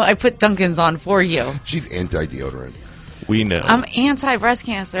 You know, I put Duncan's on for you. She's anti-deodorant. We know. I'm anti-breast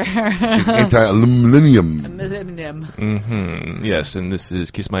cancer. She's anti-aluminum. Mm-hmm. Yes, and this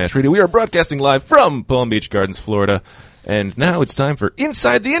is Kiss My Ash Radio. We are broadcasting live from Palm Beach Gardens, Florida. And now it's time for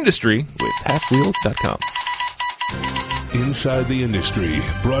Inside the Industry with Halfwheel.com. Inside the Industry,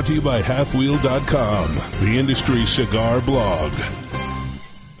 brought to you by Halfwheel.com, the industry cigar blog.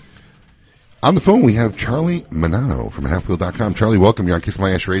 On the phone, we have Charlie Manano from Halfwheel.com. Charlie, welcome. You're on Kiss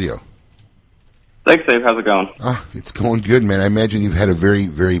My Ash Radio. Thanks, Dave. How's it going? It's going good, man. I imagine you've had a very,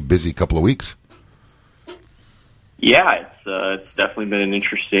 very busy couple of weeks. Yeah, it's definitely been an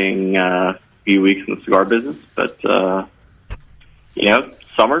interesting few weeks in the cigar business, but summer,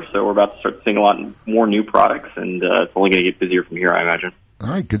 so we're about to start seeing a lot more new products, and it's only going to get busier from here, I imagine. All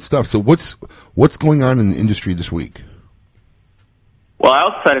right, good stuff. So what's going on in the industry this week? Well,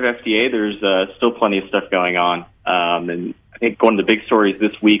 outside of FDA, there's still plenty of stuff going on. And I think one of the big stories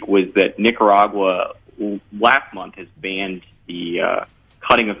this week was that Nicaragua last month has banned the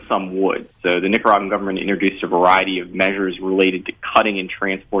cutting of some wood. So the Nicaraguan government introduced a variety of measures related to cutting and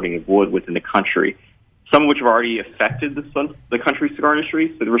transporting of wood within the country, some of which have already affected the country's cigar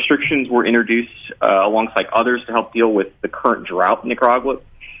industry. So the restrictions were introduced alongside others to help deal with the current drought in Nicaragua.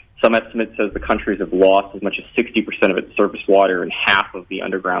 Some estimates says the countries have lost as much as 60% of its surface water and half of the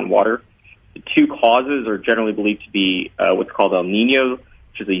underground water. The two causes are generally believed to be what's called El Nino,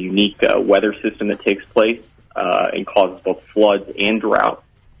 which is a unique weather system that takes place and causes both floods and drought,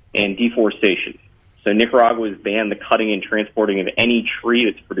 and deforestation. So Nicaragua has banned the cutting and transporting of any tree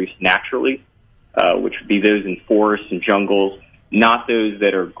that's produced naturally, which would be those in forests and jungles, not those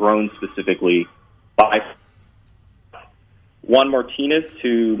that are grown specifically by. Juan Martinez,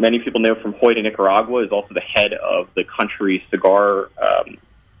 who many people know from Hoyta, Nicaragua, is also the head of the country's cigar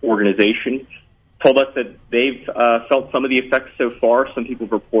organization, told us that they've felt some of the effects so far. Some people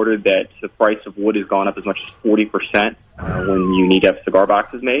have reported that the price of wood has gone up as much as 40% when you need to have cigar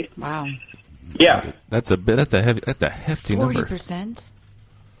boxes made. Wow. Yeah. That's a hefty number. 40%?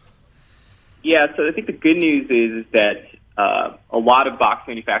 Yeah, so I think the good news is that a lot of box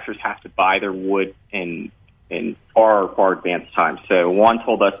manufacturers have to buy their wood in far advanced time. So Juan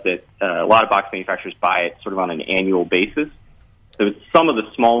told us that a lot of box manufacturers buy it sort of on an annual basis. So some of the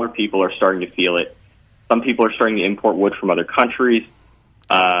smaller people are starting to feel it. Some people are starting to import wood from other countries.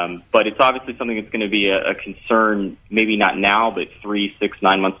 But it's obviously something that's going to be a concern, maybe not now, but 3, 6,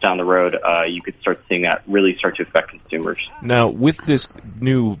 9 months down the road, you could start seeing that really start to affect consumers. Now, with this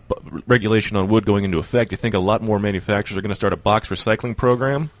new regulation on wood going into effect, you think a lot more manufacturers are going to start a box recycling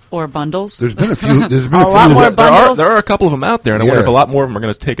program? Or bundles? There's been a few. There's been a lot more bundles. There are a couple of them out there, and I wonder if a lot more of them are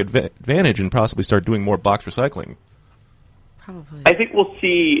going to take advantage and possibly start doing more box recycling. Probably. I think we'll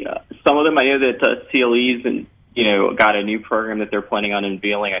see some of them. I know that CLEs and got a new program that they're planning on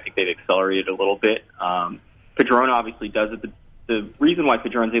unveiling. I think they've accelerated a little bit. Padron obviously does it. The reason why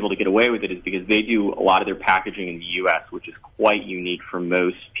Padron's able to get away with it is because they do a lot of their packaging in the U.S., which is quite unique for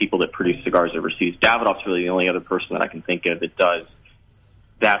most people that produce cigars overseas. Davidoff's really the only other person that I can think of that does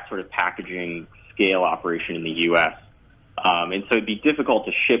that sort of packaging scale operation in the U.S. And so it'd be difficult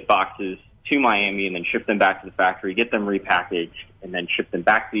to ship boxes to Miami and then ship them back to the factory, get them repackaged, and then ship them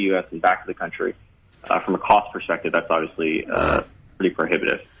back to the U.S. and back to the country. From a cost perspective, that's obviously pretty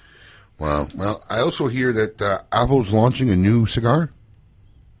prohibitive. Wow. Well, I also hear that Avo's launching a new cigar.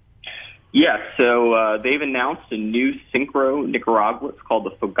 Yeah, so they've announced a new Syncro Nicaragua. It's called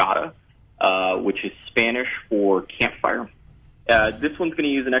the Fogata, which is Spanish for campfire. This one's going to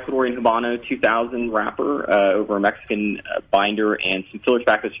use an Ecuadorian Habano 2000 wrapper over a Mexican binder and some filler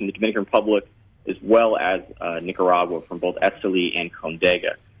tobaccos from the Dominican Republic, as well as Nicaragua from both Esteli and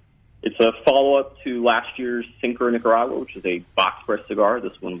Condega. It's a follow-up to last year's Syncro Nicaragua, which is a box press cigar.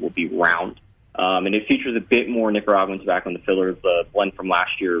 This one will be round. And it features a bit more Nicaraguan tobacco in the filler. The blend from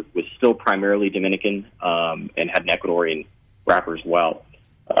last year was still primarily Dominican and had an Ecuadorian wrapper as well.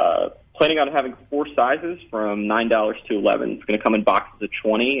 Planning on having 4 sizes from $9 to $11. It's going to come in boxes of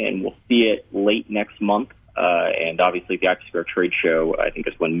 20, and we'll see it late next month. And obviously, the Active Cigar Trade Show, I think,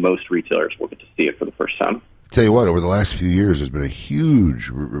 is when most retailers will get to see it for the first time. Tell you what, over the last few years, there's been a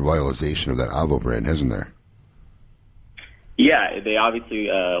huge revitalization of that Avo brand, hasn't there? Yeah, they obviously,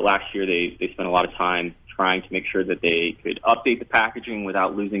 last year, they spent a lot of time trying to make sure that they could update the packaging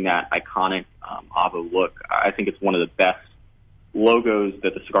without losing that iconic Avo look. I think it's one of the best logos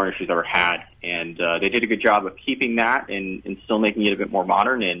that the cigar industry's ever had, and they did a good job of keeping that and still making it a bit more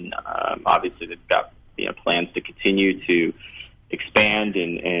modern, and obviously they've got plans to continue to expand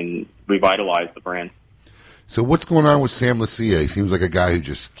and revitalize the brand. So what's going on with Sam Lucia? He seems like a guy who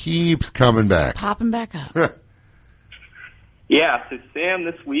just keeps coming back. Popping back up. Yeah, so Sam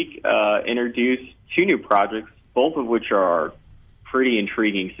this week introduced 2 new projects, both of which are pretty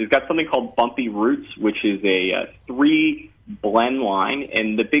intriguing. So he's got something called Bumpy Roots, which is a 3 blend line,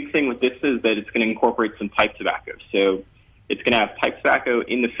 and the big thing with this is that it's going to incorporate some pipe tobacco. So it's going to have pipe tobacco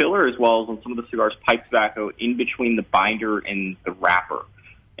in the filler as well as on some of the cigars, pipe tobacco in between the binder and the wrapper.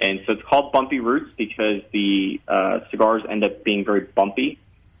 And so it's called Bumpy Roots because the cigars end up being very bumpy.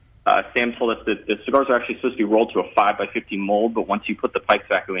 Sam told us that the cigars are actually supposed to be rolled to a 5x50 mold, but once you put the pipe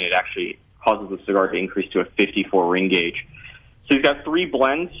tobacco in, it actually causes the cigar to increase to a 54 ring gauge. So he's got 3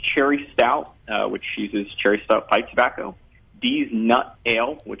 blends: Cherry Stout, which uses cherry stout pipe tobacco, Dee's Nut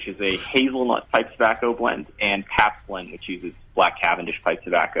Ale, which is a hazelnut pipe tobacco blend, and Pabst Blend, which uses Black Cavendish pipe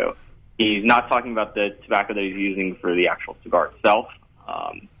tobacco. He's not talking about the tobacco that he's using for the actual cigar itself,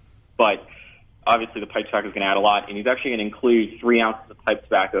 but obviously the pipe tobacco is going to add a lot, and he's actually going to include 3 ounces of pipe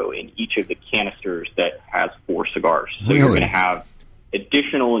tobacco in each of the canisters that has 4 cigars. So you're going to have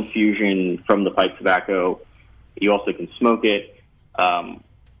additional infusion from the pipe tobacco. You also can smoke it.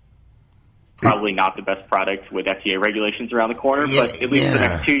 Probably not the best product with FDA regulations around the corner, but at least for the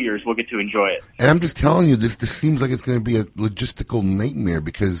next 2 years, we'll get to enjoy it. And I'm just telling you, this seems like it's going to be a logistical nightmare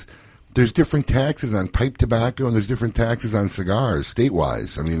because there's different taxes on pipe tobacco and there's different taxes on cigars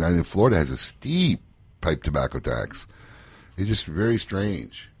state-wise. I mean, Florida has a steep pipe tobacco tax. It's just very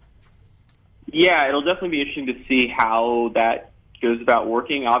strange. Yeah, it'll definitely be interesting to see how that goes about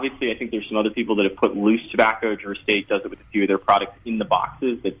working. Obviously, I think there's some other people that have put loose tobacco. Drew Estate does it with a few of their products in the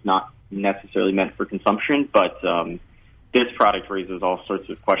boxes. That's not necessarily meant for consumption, but this product raises all sorts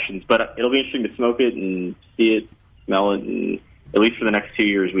of questions. But it'll be interesting to smoke it and see it, smell it, and at least for the next 2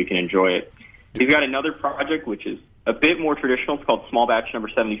 years we can enjoy it. He's got another project which is a bit more traditional. It's called Small Batch Number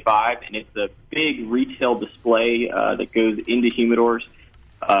 75, and it's a big retail display that goes into humidors.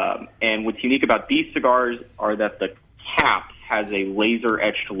 And what's unique about these cigars are that the cap has a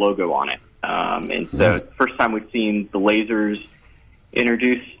laser-etched logo on it. And so it's the first time we've seen the lasers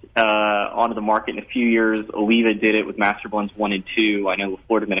introduced onto the market in a few years. Oliva did it with Master Blends 1 and 2. I know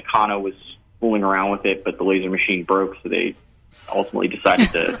Florida Dominicana was fooling around with it, but the laser machine broke, so they ultimately decided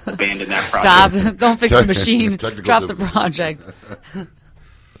to abandon that project. Stop. Don't fix the machine. Drop the project.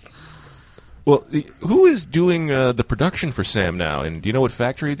 Well, who is doing the production for Sam now? And do you know what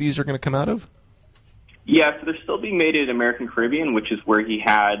factory these are going to come out of? Yeah, so they're still being made at American Caribbean, which is where he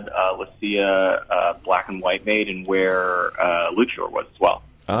had Lucia Black and White made and where Luchador was as well.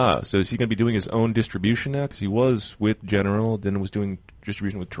 Ah, so is he going to be doing his own distribution now? Because he was with General, then was doing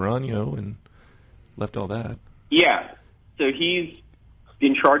distribution with Tarano and left all that. Yeah, so he's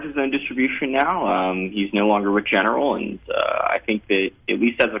in charge of his own distribution now. He's no longer with General, and I think that at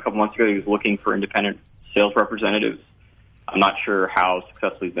least as of a couple months ago, he was looking for independent sales representatives. I'm not sure how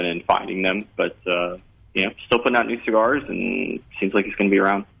successful he's been in finding them, but still putting out new cigars, and seems like he's going to be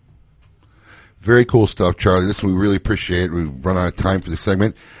around. Very cool stuff, Charlie. Listen, we really appreciate it. We've run out of time for this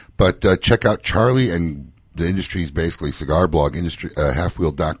segment, but check out Charlie and the industry's basically cigar blog,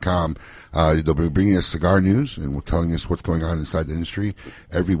 halfwheel.com. They'll be bringing us cigar news and telling us what's going on inside the industry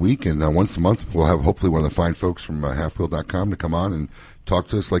every week. And once a month, we'll have hopefully one of the fine folks from halfwheel.com to come on and talk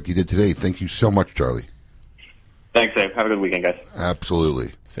to us like you did today. Thank you so much, Charlie. Thanks, Dave. Have a good weekend, guys.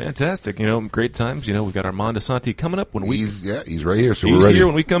 Absolutely. Fantastic. Great times. We've got Armand Asante coming up. He's right here, so we're ready. He's here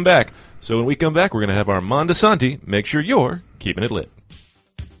when we come back. So when we come back, we're going to have Armand Asante. Make sure you're keeping it lit.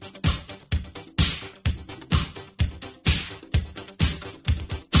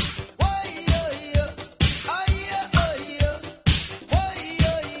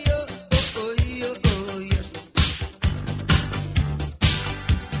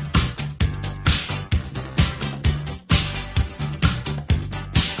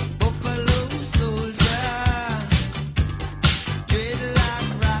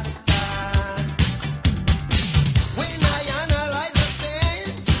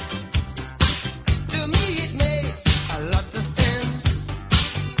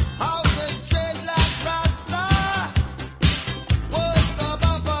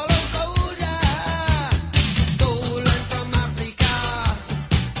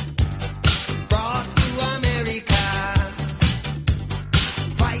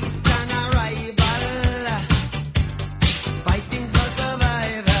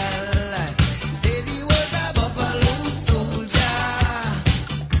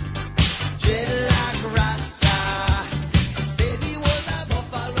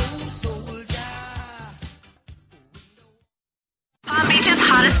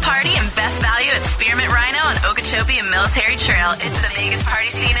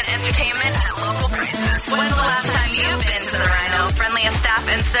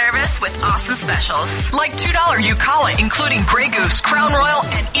 Like $2 Eucala, including Grey Goose, Crown Royal,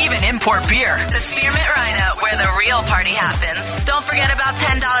 and even import beer. The Spearmint Rhino, where the real party happens. Don't forget about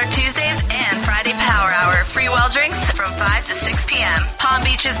 $10 Tuesdays and Friday Power Hour. Free well drinks from 5 to 6 p.m. Palm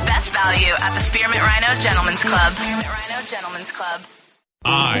Beach's best value at the Spearmint Rhino Gentlemen's Club. Spearmint Rhino Gentlemen's Club.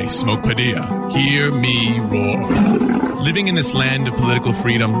 I smoke Padilla. Hear me roar. Living in this land of political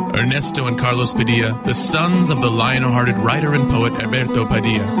freedom, Ernesto and Carlos Padilla, the sons of the lion-hearted writer and poet Alberto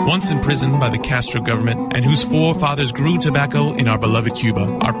Padilla, once imprisoned by the Castro government and whose forefathers grew tobacco in our beloved Cuba,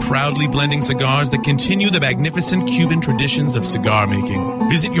 are proudly blending cigars that continue the magnificent Cuban traditions of cigar making.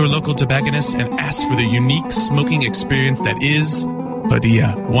 Visit your local tobacconist and ask for the unique smoking experience that is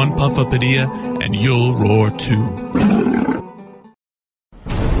Padilla. One puff of Padilla and you'll roar too.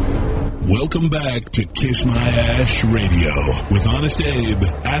 Welcome back to Kiss My Ash Radio with Honest Abe,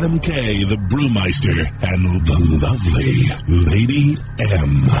 Adam K, the Brewmeister, and the lovely Lady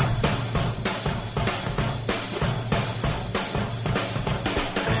M.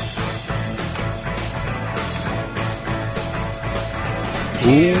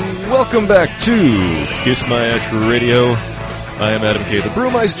 Welcome back to Kiss My Ash Radio. I am Adam K, the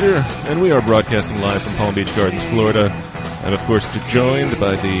Brewmeister, and we are broadcasting live from Palm Beach Gardens, Florida. I'm, of course, joined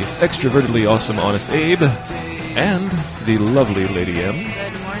by the extrovertedly awesome Honest Abe and the lovely Lady M.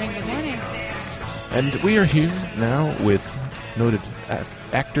 Good morning, good morning. And we are here now with noted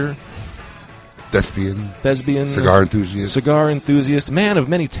actor, thespian, cigar enthusiast, man of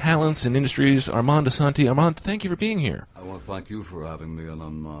many talents and industries, Armand Asante. Armand, thank you for being here. I want to thank you for having me, and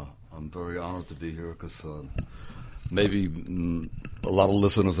I'm very honored to be here because maybe a lot of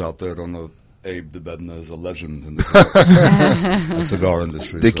listeners out there don't know Abe DeBedna is a legend in the cigar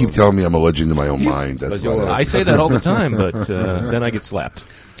industry. They keep telling me I'm a legend in my own mind. That's why I say that all the time, but then I get slapped.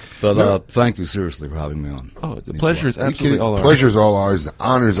 But thank you seriously for having me on. Oh, the pleasure is absolutely all ours. Pleasure's all ours. The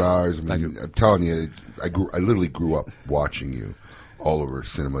honor's ours. I mean, I'm telling you, I literally grew up watching you all over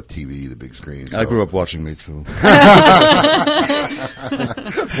cinema, TV, the big screen. So. I grew up watching me too.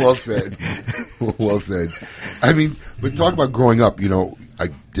 Well said. Well said. I mean, but talk about growing up. You know, I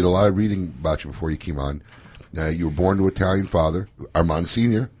did a lot of reading about you before you came on. You were born to an Italian father, Armand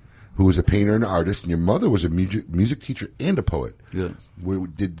Sr., who was a painter and artist, and your mother was a music teacher and a poet. Yeah.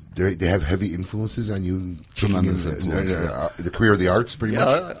 Did they have heavy influences on you? Tremendous influence. The career of the arts, pretty much?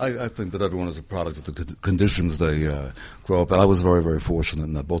 Yeah, I think that everyone is a product of the conditions they grow up in. I was very, very fortunate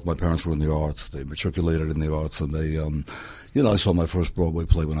in that both my parents were in the arts. They matriculated in the arts, and they, I saw my first Broadway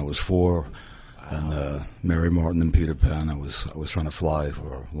play when I was 4. And Mary Martin and Peter Pan. I was trying to fly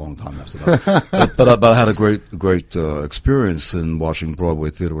for a long time after that. but I had a great experience in watching Broadway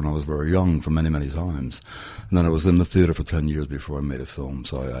theater when I was very young, for many, many times. And then I was in the theater for 10 years before I made a film.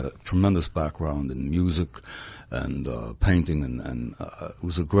 So I had a tremendous background in music and painting, and it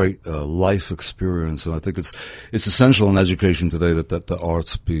was a great life experience. And I think it's essential in education today that the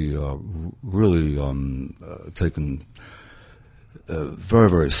arts be really taken very,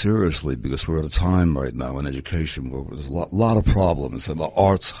 very seriously, because we're at a time right now in education where there's a lot of problems, and the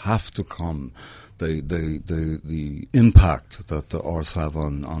arts have to come. The impact that the arts have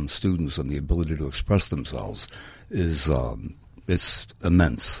on students and the ability to express themselves is it's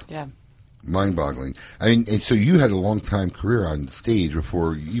immense. Yeah. Mind-boggling. I mean, and so you had a long-time career on stage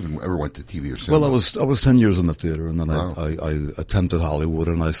before you even ever went to TV or cinema. Well, I was 10 years in the theater, and then wow. I attempted Hollywood,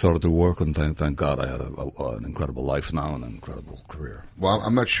 and I started to work, and thank God I had an incredible life now and an incredible career. Well,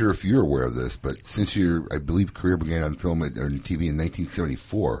 I'm not sure if you're aware of this, but since your, I believe, career began on film or TV in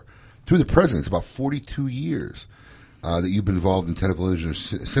 1974, through the present, it's about 42 years that you've been involved in television or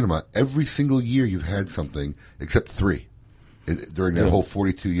cinema. Every single year you've had something, except 3. During that whole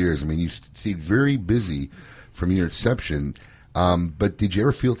 42 years. I mean, you stayed very busy from your inception. But did you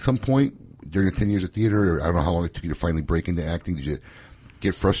ever feel at some point during the 10 years of theater, or I don't know how long it took you to finally break into acting, did you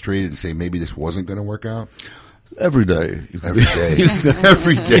get frustrated and say maybe this wasn't going to work out? Every day. Every day.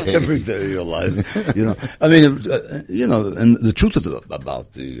 Every day. Every day of your life. I mean, and the truth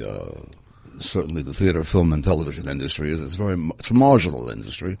about the... certainly the theater, film, and television industry is it's a marginal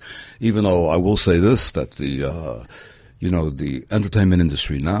industry, even though I will say this, that the entertainment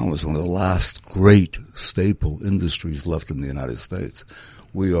industry now is one of the last great staple industries left in the United States.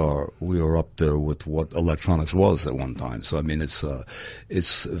 We are up there with what electronics was at one time. So I mean, it's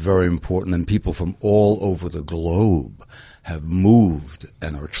very important, and people from all over the globe have moved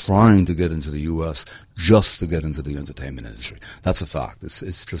and are trying to get into the U.S. just to get into the entertainment industry. That's a fact.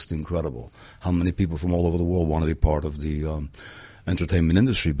 It's just incredible how many people from all over the world want to be part of the entertainment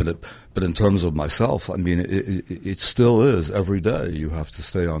industry. But in terms of myself, I mean, it still is every day. You have to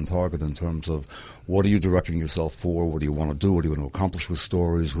stay on target in terms of what are you directing yourself for, what do you want to do, what do you want to accomplish with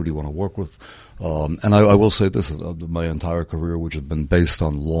stories, who do you want to work with. And I will say this, my entire career, which has been based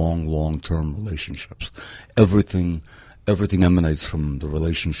on long-term relationships. Everything emanates from the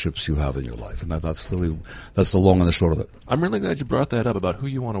relationships you have in your life, and that's the long and the short of it. I'm really glad you brought that up about who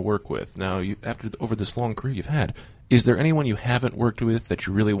you want to work with. Now, over this long career you've had, is there anyone you haven't worked with that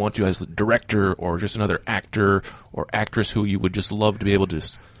you really want to as a director or just another actor or actress who you would just love to be able to...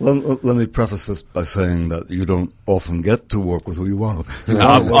 Well, let me preface this by saying that you don't often get to work with who you want to.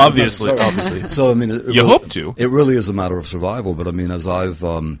 Obviously. So, I mean... You hope to. It really is a matter of survival, but I mean, as I've...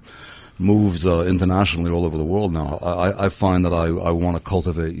 moved internationally all over the world now, I find that I want to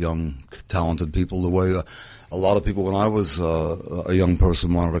cultivate young, talented people the way a lot of people, when I was a young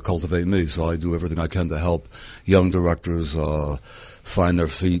person, wanted to cultivate me. So I do everything I can to help young directors find their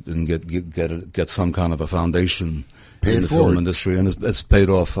feet and get some kind of a foundation in the film industry, and it's paid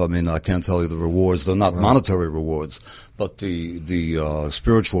off. I mean, I can't tell you the rewards; they're not monetary rewards, but the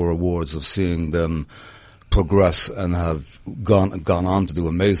spiritual rewards of seeing them progress and have gone on to do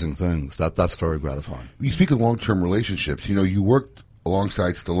amazing things. That's very gratifying. You speak of long-term relationships. You know, you worked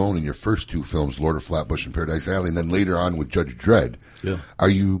alongside Stallone in your first two films, Lord of Flatbush and Paradise Alley, and then later on with Judge Dredd. Yeah. Are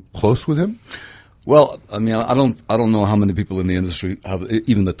you close with him? Well, I mean, I don't know how many people in the industry have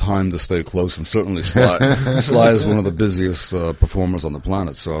even the time to stay close, and certainly Sly. Sly is one of the busiest performers on the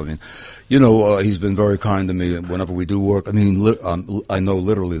planet. So, I mean, you know, he's been very kind to me whenever we do work. I mean, I know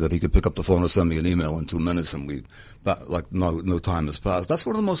literally that he could pick up the phone or send me an email in 2 minutes, and no time has passed. That's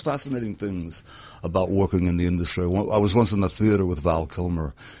one of the most fascinating things about working in the industry. I was once in the theater with Val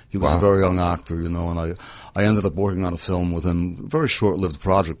Kilmer. He was a very young actor, you know, and I ended up working on a film with him. Very short-lived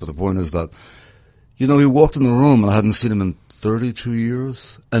project, but the point is that, you know, he walked in the room, and I hadn't seen him in 32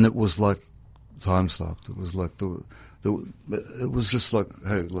 years, and it was like time stopped. It was like it was just like,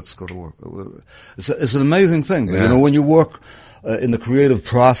 hey, let's go to work. It's an amazing thing. Yeah. You know, when you work in the creative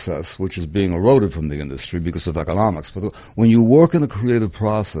process, which is being eroded from the industry because of economics, but when you work in the creative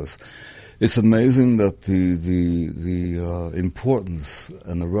process, it's amazing that the importance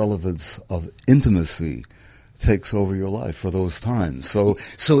and the relevance of intimacy takes over your life for those times. So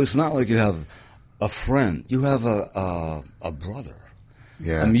it's not like you have a friend, you have a brother.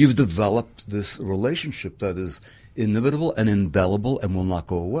 Yeah. I mean, you've developed this relationship that is inimitable and indelible and will not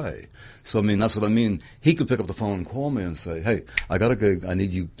go away. So, I mean, that's what I mean. He could pick up the phone and call me and say, hey, I got a gig, I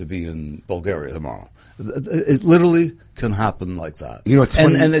need you to be in Bulgaria tomorrow. It literally can happen like that. You know, it's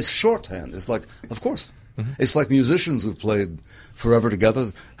funny. And it's shorthand. It's like, of course. Mm-hmm. It's like musicians who've played forever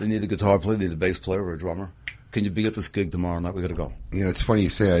together. They need a guitar player, they need a bass player or a drummer. Can you be at this gig tomorrow night? We got to go. You know, it's funny you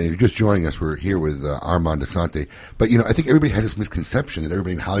say that. You're just joining us. We're here with Armand Assante. But, you know, I think everybody has this misconception that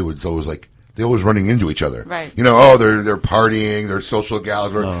everybody in Hollywood's always like, they're always running into each other. Right. You know, they're partying, they're social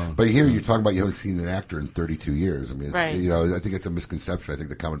gals. But here you're talking about you haven't seen an actor in 32 years. I mean, right. You know, I think it's a misconception I think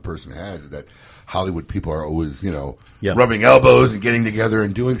the common person has, that Hollywood people are always, you know, rubbing elbows and getting together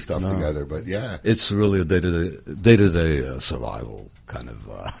and doing stuff together. But, yeah. It's really a day-to-day survival kind of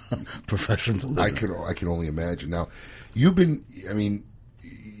profession to live in. I can only imagine. Now, you've been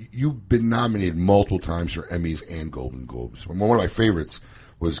nominated multiple times for Emmys and Golden Globes. One of my favorites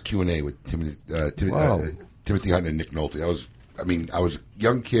was Q&A with Timothy Hutton and Nick Nolte. I was a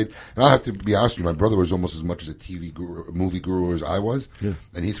young kid, and I'll have to be honest with you, my brother was almost as much as a movie guru as I was,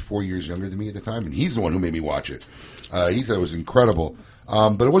 and he's 4 years younger than me at the time, and he's the one who made me watch it. He said it was incredible.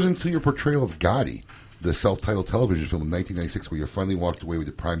 But it wasn't until your portrayal of Gotti, the self-titled television film in 1996, where you finally walked away with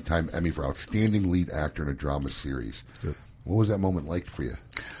the Primetime Emmy for Outstanding Lead Actor in a Drama Series. What was that moment like for you?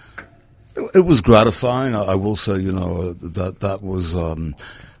 It was gratifying. I will say, you know, that was.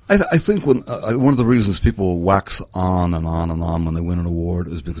 I think one of the reasons people wax on and on and on when they win an award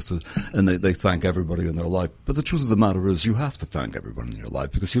is because they thank everybody in their life. But the truth of the matter is, you have to thank everybody in your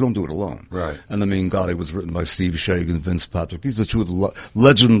life because you don't do it alone. Right. And I mean, Gotti was written by Steve Shagan, Vince Patrick. These are two of the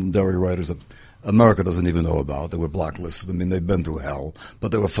legendary writers that America doesn't even know about. They were blacklisted. I mean, they've been through hell,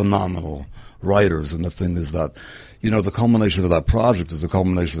 but they were phenomenal writers. And the thing is that, you know, the culmination of that project is the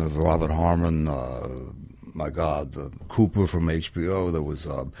culmination of Robert Harmon, Cooper from HBO. There was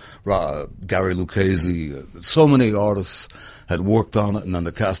Gary Lucchese. So many artists had worked on it, and then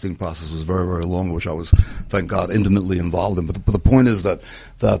the casting process was very, very long, which I was, thank God, intimately involved in. But the point is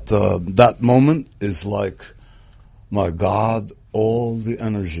that moment is like, my God, all the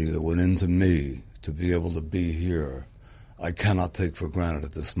energy that went into me to be able to be here, I cannot take for granted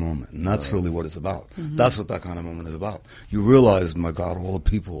at this moment. And that's really what it's about. Mm-hmm. That's what that kind of moment is about. You realize, my God, all the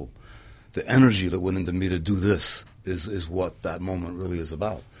people, the energy that went into me to do this is what that moment really is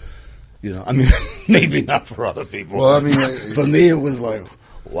about. You know, I mean, maybe not for other people. Well, I mean, for me, it was like,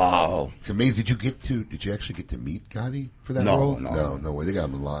 wow. It's amazing. Did you actually get to meet Gotti for that role? No way. They got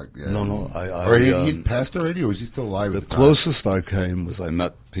him locked. Yeah. No. He passed already, or was he still alive? The closest I came was I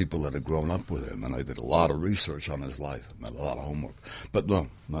met people that had grown up with him, and I did a lot of research on his life, a lot of homework. But no,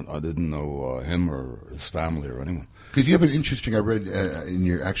 I didn't know him or his family or anyone. Because you have an interesting, I read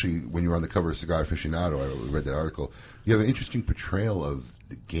when you were on the cover of Cigar Aficionado, I read that article. You have an interesting portrayal of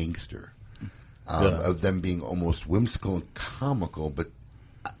the gangster, of them being almost whimsical and comical, but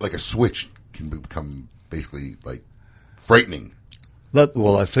like a switch can become basically like frightening.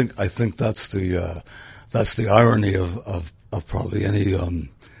 I think that's the irony of probably any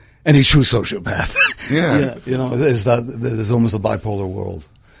true sociopath. Yeah. You know, is that there's almost a bipolar world.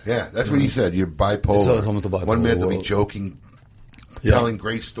 Yeah, that's what he said. You're bipolar. It's almost a bipolar 1 minute they'll be world. joking, telling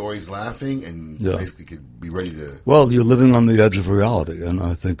great stories, laughing, and basically could be ready to... Well, you're living on the edge of reality, and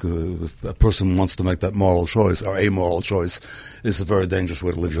I think if a person wants to make that moral choice, or amoral choice, it's a very dangerous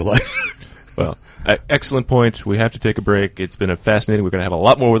way to live your life. Well, excellent point. We have to take a break. It's been fascinating. We're going to have a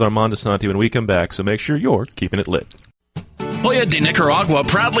lot more with Armando Santi when we come back, so make sure you're keeping it lit. Joya de Nicaragua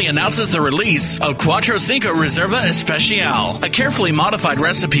proudly announces the release of Cuatro Cinco Reserva Especial, a carefully modified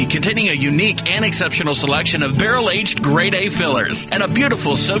recipe containing a unique and exceptional selection of barrel-aged grade A fillers and a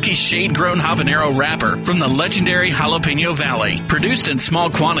beautiful silky shade-grown habanero wrapper from the legendary Jalapeno Valley. Produced in small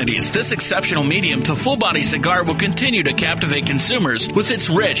quantities, this exceptional medium to full-body cigar will continue to captivate consumers with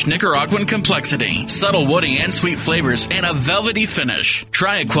its rich Nicaraguan complexity, subtle woody and sweet flavors, and a velvety finish.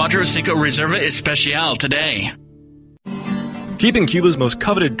 Try a Cuatro Cinco Reserva Especial today. Keeping Cuba's most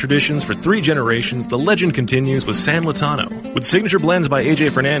coveted traditions for 3 generations, the legend continues with San Lotano. With signature blends by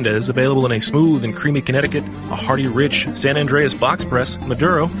AJ Fernandez, available in a smooth and creamy Connecticut, a hearty, rich San Andreas box press,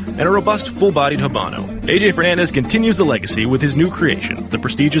 Maduro, and a robust, full-bodied Habano. AJ Fernandez continues the legacy with his new creation, the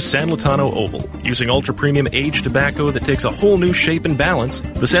prestigious San Lotano Oval. Using ultra-premium aged tobacco that takes a whole new shape and balance,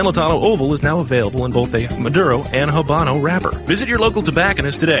 the San Lotano Oval is now available in both a Maduro and Habano wrapper. Visit your local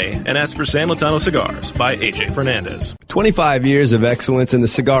tobacconist today and ask for San Lotano Cigars by AJ Fernandez. 25 years of excellence in the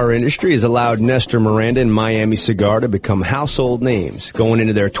cigar industry has allowed Nestor Miranda and Miami Cigar to become household names. Going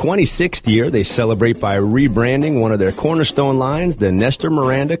into their 26th year, they celebrate by rebranding one of their cornerstone lines, the Nestor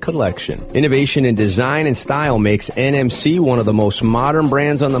Miranda Collection. Innovation in design and style makes NMC one of the most modern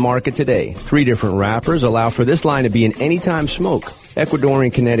brands on the market today. 3 different wrappers allow for this line to be an anytime smoke.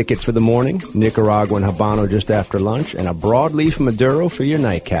 Ecuadorian Connecticut for the morning, Nicaraguan Habano just after lunch, and a broadleaf Maduro for your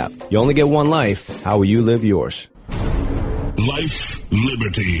nightcap. You only get one life. How will you live yours? Life,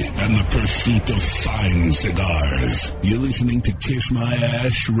 liberty, and the pursuit of fine cigars. You're listening to Kiss My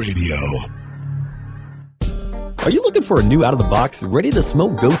Ash Radio. Are you looking for a new out-of-the-box,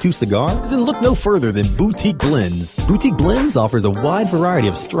 ready-to-smoke go-to cigar? Then look no further than Boutique Blends. Boutique Blends offers a wide variety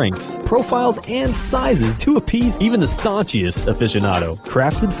of strengths, profiles, and sizes to appease even the staunchest aficionado.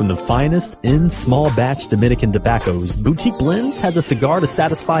 Crafted from the finest in small-batch Dominican tobaccos, Boutique Blends has a cigar to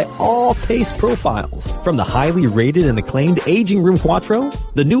satisfy all taste profiles. From the highly rated and acclaimed Aging Room Cuatro,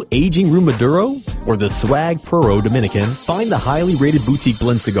 the new Aging Room Maduro, or the Swag Puro Dominican, find the highly rated Boutique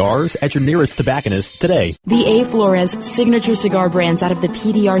Blend cigars at your nearest tobacconist today. The A. Flores signature cigar brands out of the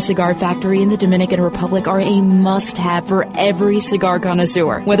PDR Cigar Factory in the Dominican Republic are a must-have for every cigar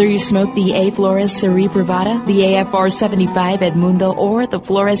connoisseur. Whether you smoke the A. Flores Seri Privada, the AFR 75 Edmundo, or the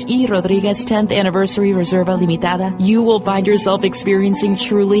Flores E. Rodriguez 10th Anniversary Reserva Limitada, you will find yourself experiencing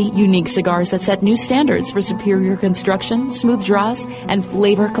truly unique cigars that set new standards for superior construction, smooth draws, and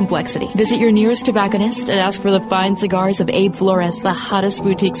flavor complexity. Visit your nearest tobacconist and ask for the fine cigars of Abe Flores, the hottest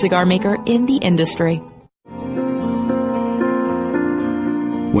boutique cigar maker in the industry.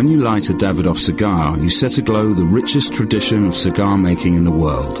 When you light a Davidoff cigar, you set aglow the richest tradition of cigar making in the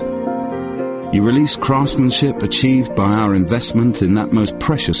world. You release craftsmanship achieved by our investment in that most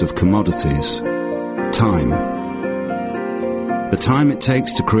precious of commodities, time. The time it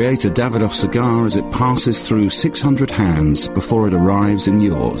takes to create a Davidoff cigar as it passes through 600 hands before it arrives in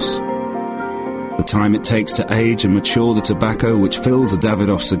yours. The time it takes to age and mature the tobacco which fills a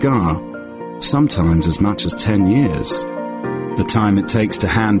Davidoff cigar, sometimes as much as 10 years. The time it takes to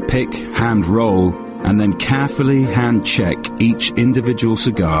hand pick, hand roll, and then carefully hand check each individual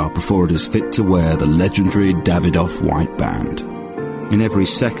cigar before it is fit to wear the legendary Davidoff white band. In every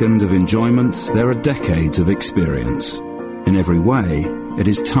second of enjoyment, there are decades of experience. In every way, it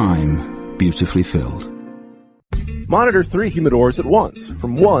is time beautifully filled. Monitor 3 humidors at once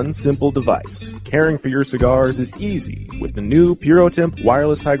from one simple device. Caring for your cigars is easy with the new PuroTemp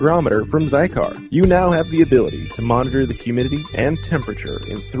wireless hygrometer from Zycar. You now have the ability to monitor the humidity and temperature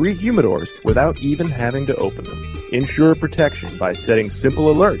in 3 humidors without even having to open them. Ensure protection by setting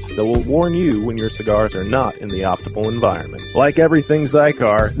simple alerts that will warn you when your cigars are not in the optimal environment. Like everything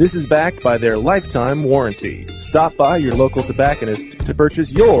Zycar, this is backed by their lifetime warranty. Stop by your local tobacconist to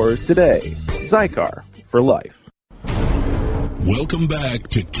purchase yours today. Zycar, for life. Welcome back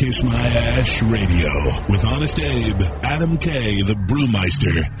to Kiss My Ash Radio with Honest Abe, Adam K, the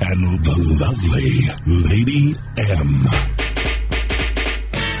Brewmeister, and the lovely Lady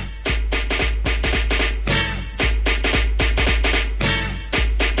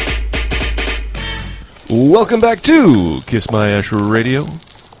M. Welcome back to Kiss My Ash Radio.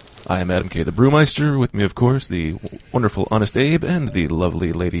 I am Adam K. the Brewmeister. With me, of course, the wonderful Honest Abe and the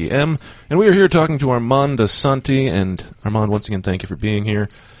lovely Lady M. And we are here talking to Armand Asante. And Armand, once again, thank you for being here.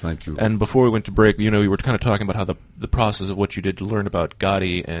 Thank you. And before we went to break, we were kind of talking about how the process of what you did to learn about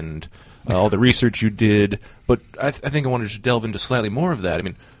Gotti and all the research you did. But I think I wanted to delve into slightly more of that. I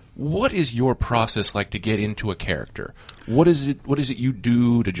mean, what is your process like to get into a character? What is it you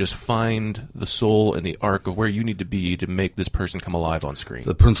do to just find the soul and the arc of where you need to be to make this person come alive on screen?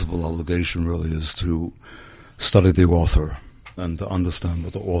 The principal obligation really is to study the author and to understand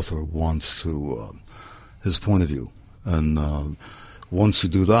what the author wants to, his point of view. And once you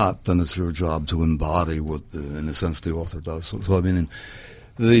do that, then it's your job to embody what, in a sense, the author does. So I mean,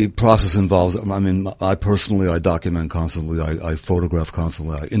 the process involves, I personally document constantly, I photograph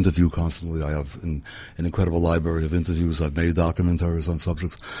constantly, I interview constantly, I have an incredible library of interviews, I've made documentaries on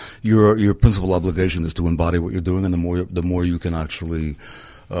subjects. Your principal obligation is to embody what you're doing, and the more you can actually,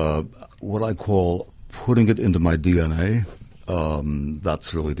 what I call putting it into my DNA,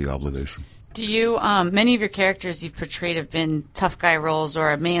 that's really the obligation. Do you, many of your characters you've portrayed have been tough guy roles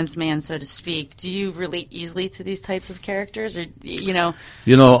or a man's man, so to speak. Do you relate easily to these types of characters, or,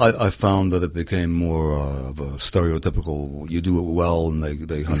 I found that it became more of a stereotypical, you do it well, and they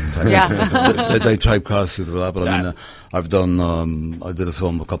they typecast you for that. But I mean, I've done, I did a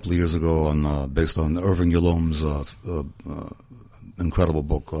film a couple of years ago based on Irving Yalom's, incredible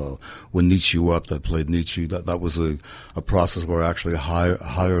book, When Nietzsche Wept. I played Nietzsche. That was a process where I actually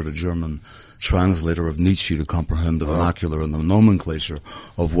hired a German translator of Nietzsche to comprehend the vernacular and the nomenclature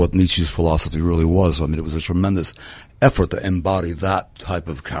of what Nietzsche's philosophy really was. I mean, it was a tremendous effort to embody that type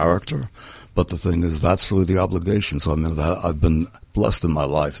of character. But the thing is, that's really the obligation. So I mean, I've been blessed in my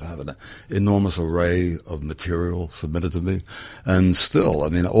life to have an enormous array of material submitted to me. And still, I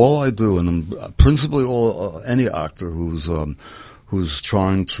mean, all I do, and principally any actor who's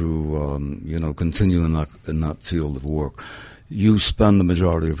trying to, continue in that field of work, you spend the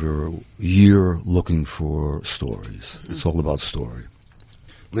majority of your year looking for stories. It's all about story.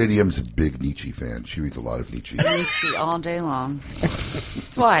 Lady M's a big Nietzsche fan. She reads a lot of Nietzsche. Nietzsche all day long.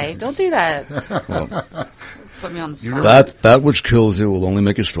 That's why. Don't do that. Just put me on the spot. That which kills you will only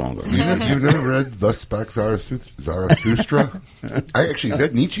make you stronger. You've never read Thus Spake Zarathustra? Is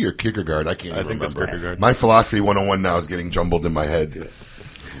that Nietzsche or Kierkegaard? I can't even remember. That's Kierkegaard. My Philosophy 101 now is getting jumbled in my head.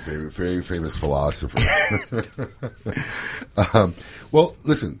 Very, very famous philosopher. Well,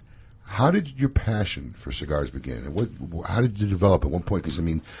 listen. How did your passion for cigars begin? How did you develop at one point? Because,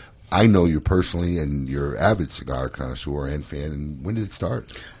 I know you personally, and you're an avid cigar connoisseur and fan. And when did it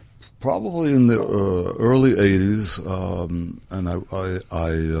start? Probably in the early 80s,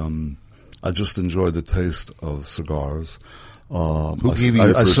 and I just enjoyed the taste of cigars. Who gave you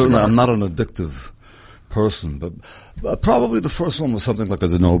your first cigar? I'm not an addictive person, but probably the first one was something like a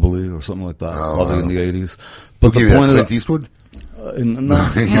De Nobili or something like that, probably in the 80s. But the point of Clint Eastwood? No,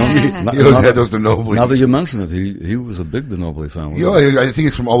 had those De Nobilis. Now that you mention it, he was a big De Nobili fan. I think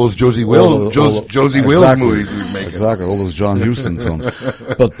it's from all those Josie Wales movies he was making. Exactly, all those John Huston films.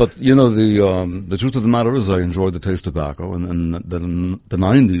 But the truth of the matter is, I enjoyed the taste of tobacco, and then the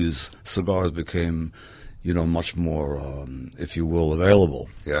 90s cigars became, much more, if you will, available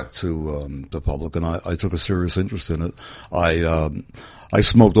to the public, and I took a serious interest in it. I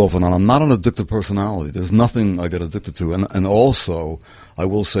smoked off and on. I'm not an addictive personality. There's nothing I get addicted to. And also, I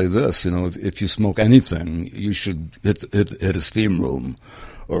will say this, if you smoke anything, you should hit a steam room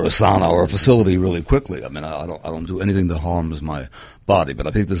or a sauna or a facility really quickly. I don't do anything that harms my body. But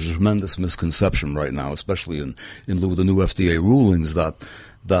I think there's a tremendous misconception right now, especially in lieu of the new FDA rulings, that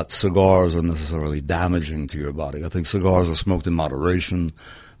cigars are necessarily damaging to your body. I think cigars are smoked in moderation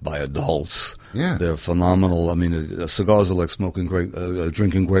by adults. Yeah, they're phenomenal. Cigars are like smoking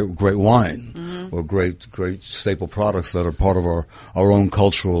drinking great wine, or great staple products that are part of our own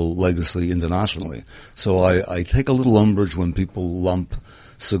cultural legacy internationally. So I take a little umbrage when people lump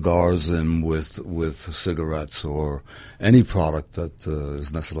cigars in with cigarettes or any product that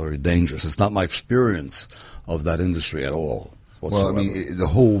is necessarily dangerous. It's not my experience of that industry at all whatsoever. Well, the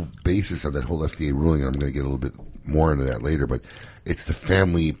whole basis of that whole FDA ruling, and I'm going to get a little bit more into that later, but it's the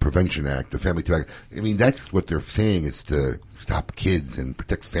Family Prevention Act, the Family Tobacco. That's what they're saying. It's to stop kids and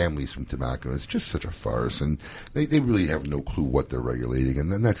protect families from tobacco. It's just such a farce, and they really have no clue what they're regulating,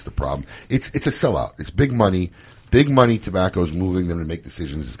 and then that's the problem. It's a sellout. It's big money. Big money tobacco is moving them to make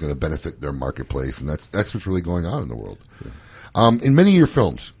decisions that's going to benefit their marketplace, and that's what's really going on in the world. Yeah. In many of your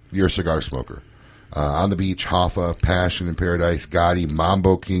films, you're a cigar smoker. On the Beach, Hoffa, Passion in Paradise, Gotti,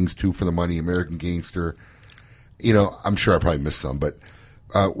 Mambo Kings, Two for the Money, American Gangster. I'm sure I probably missed some, but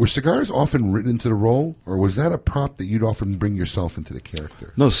Were cigars often written into the role, or was that a prop that you'd often bring yourself into the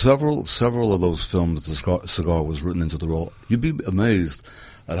character? No, several of those films, the cigar was written into the role. You'd be amazed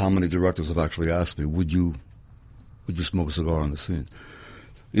at how many directors have actually asked me, would you smoke a cigar on the scene?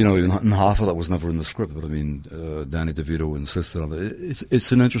 You know, in half of that was never in the script, but I mean, Danny DeVito insisted on it.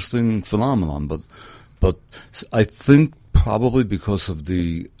 It's an interesting phenomenon, but I think probably because of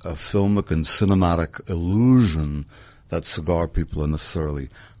the filmic and cinematic illusion that cigar people are necessarily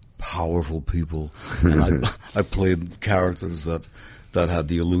powerful people, and I played characters that had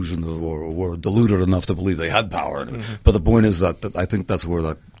the illusion of, or were deluded enough to believe they had power. Mm-hmm. But the point is that I think that's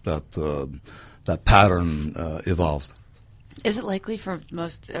where that pattern evolved. Is it likely for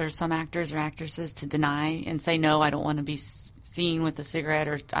most or some actors or actresses to deny and say, no, I don't want to be seen with a cigarette,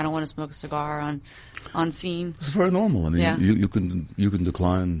 or I don't want to smoke a cigar on scene? It's very normal. I mean, you can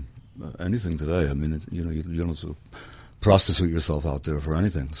decline anything today. I mean, you don't have to prostitute yourself out there for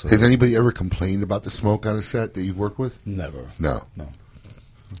anything. So. Has anybody ever complained about the smoke on a set that you've worked with? Never. No.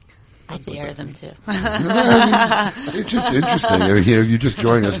 I dare them to. It's just interesting. I mean, you just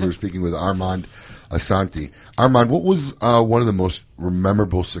joined us. We were speaking with Armand Assante. Armand, what was one of the most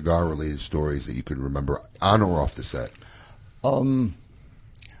memorable cigar-related stories that you could remember on or off the set? I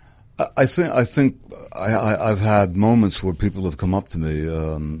think I've had moments where people have come up to me.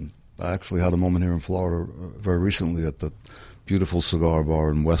 I actually had a moment here in Florida very recently at the beautiful cigar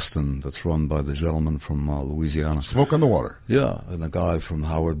bar in Weston that's run by the gentleman from Louisiana. Smoke on the Water. Yeah, and the guy from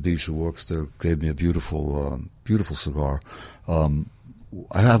Howard Beach who works there gave me a beautiful cigar.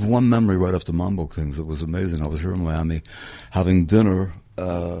 I have one memory right after Mambo Kings. It was amazing. I was here in Miami having dinner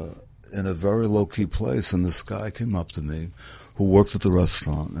in a very low-key place, and this guy came up to me who worked at the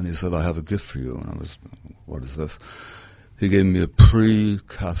restaurant, and he said, I have a gift for you. And I was, what is this? He gave me a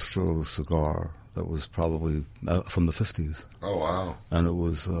pre-Castro cigar that was probably from the 50s. Oh, wow. And it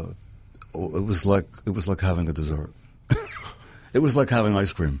was like having a dessert. It was like having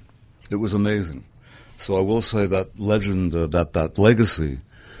ice cream. It was amazing. So I will say that legend, that legacy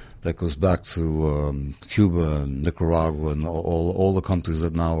that goes back to Cuba and Nicaragua and all the countries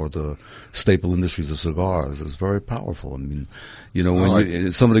that now are the staple industries of cigars is very powerful. I mean,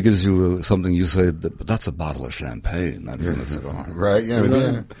 when somebody gives you something, you say, but that's a bottle of champagne. That isn't a cigar. Right, yeah.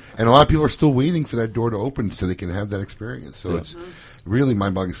 And a lot of people are still waiting for that door to open so they can have that experience. So it's really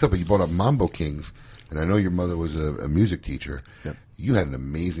mind-boggling stuff. But you brought up Mambo Kings, and I know your mother was a music teacher. Yep. You had an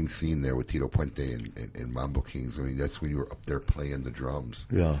amazing scene there with Tito Puente in Mambo Kings. I mean, that's when you were up there playing the drums.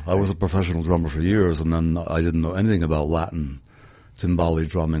 Yeah, I was a professional drummer for years, and then I didn't know anything about Latin timbali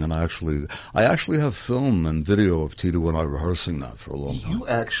drumming, and I actually have film and video of Tito and I rehearsing that for a long time. You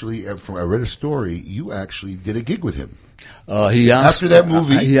actually, I read a story, you actually did a gig with him. He asked, after that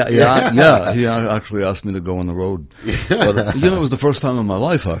movie. He actually asked me to go on the road. But, it was the first time in my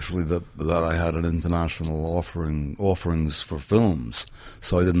life, actually, that I had an international offerings for films,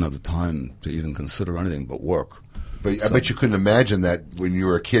 so I didn't have the time to even consider anything but work. But I bet you couldn't imagine that when you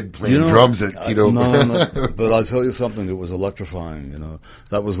were a kid playing drums at Tito. No. But I'll tell you something, it was electrifying,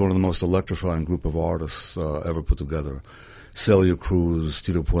 That was one of the most electrifying group of artists ever put together. Celia Cruz,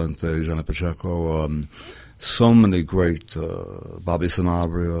 Tito Puente, Johnny Pacheco, so many great, Bobby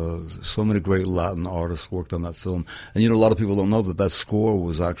Sanabria, so many great Latin artists worked on that film. And, a lot of people don't know that score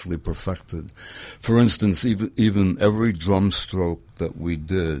was actually perfected. For instance, even every drum stroke that we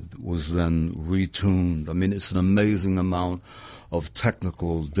did was then retuned. I mean, it's an amazing amount of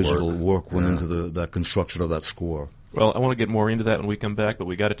technical, digital work went into that construction of that score. Well, I want to get more into that when we come back, but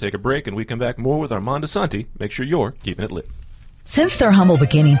we got to take a break, and we come back more with Armand Assante. Make sure you're keeping it lit. Since their humble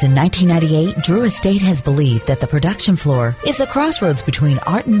beginnings in 1998, Drew Estate has believed that the production floor is the crossroads between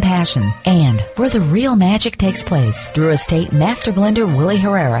art and passion, and where the real magic takes place. Drew Estate Master Blender Willie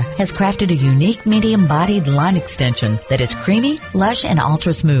Herrera has crafted a unique medium-bodied line extension that is creamy, lush, and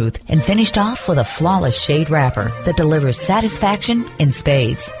ultra-smooth, and finished off with a flawless shade wrapper that delivers satisfaction in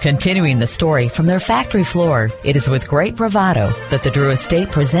spades. Continuing the story from their factory floor, it is with great bravado that the Drew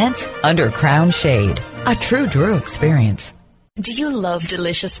Estate presents Under Crown Shade, a true Drew experience. Do you love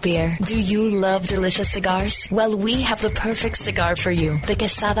delicious beer? Do you love delicious cigars? Well, we have the perfect cigar for you. The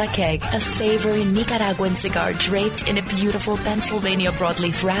Quesada Keg, a savory Nicaraguan cigar draped in a beautiful Pennsylvania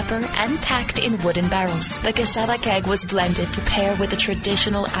broadleaf wrapper and packed in wooden barrels. The Quesada Keg was blended to pair with the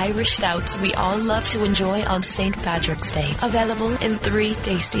traditional Irish stouts we all love to enjoy on St. Patrick's Day. Available in 3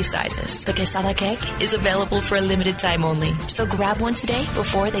 tasty sizes. The Quesada Keg is available for a limited time only, so grab one today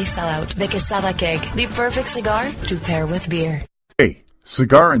before they sell out. The Quesada Keg, the perfect cigar to pair with beer. Hey,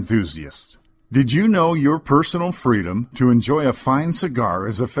 cigar enthusiasts, did you know your personal freedom to enjoy a fine cigar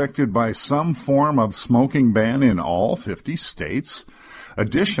is affected by some form of smoking ban in all 50 states?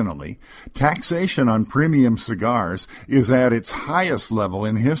 Additionally, taxation on premium cigars is at its highest level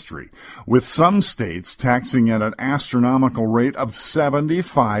in history, with some states taxing at an astronomical rate of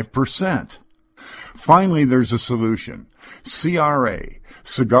 75%. Finally, there's a solution. CRA,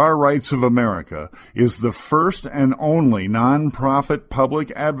 Cigar Rights of America, is the first and only non-profit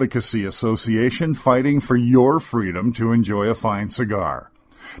public advocacy association fighting for your freedom to enjoy a fine cigar.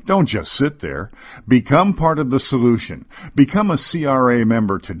 Don't just sit there. Become part of the solution. Become a CRA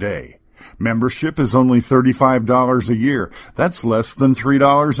member today. Membership is only $35 a year. That's less than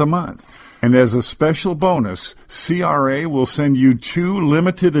 $3 a month. And as a special bonus, CRA will send you 2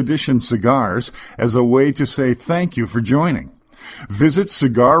 limited edition cigars as a way to say thank you for joining. Visit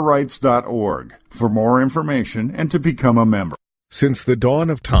cigarrights.org for more information and to become a member. Since the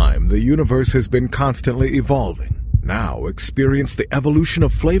dawn of time, the universe has been constantly evolving. Now experience the evolution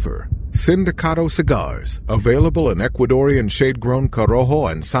of flavor. Sindicato cigars, available in Ecuadorian shade-grown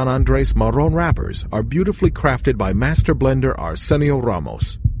Corojo and San Andres Marron wrappers, are beautifully crafted by master blender Arsenio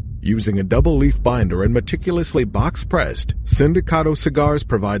Ramos. Using a double-leaf binder and meticulously box-pressed, Sindicato cigars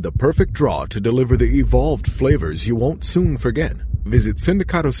provide the perfect draw to deliver the evolved flavors you won't soon forget. Visit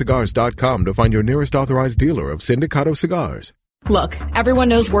syndicatocigars.com to find your nearest authorized dealer of Sindicato cigars. Look, everyone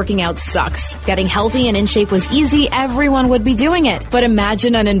knows working out sucks. Getting healthy and in shape was easy, everyone would be doing it. But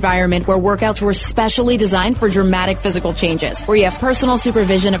imagine an environment where workouts were specially designed for dramatic physical changes, where you have personal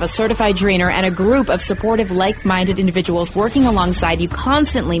supervision of a certified trainer and a group of supportive, like-minded individuals working alongside you,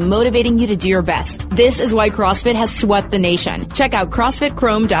 constantly motivating you to do your best. This is why CrossFit has swept the nation. Check out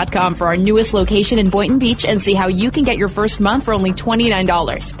CrossFitChrome.com for our newest location in Boynton Beach and see how you can get your first month for only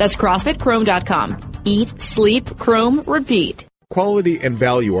 $29. That's CrossFitChrome.com. Eat, sleep, Chrome, repeat. Quality and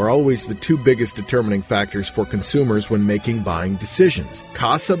value are always the 2 biggest determining factors for consumers when making buying decisions.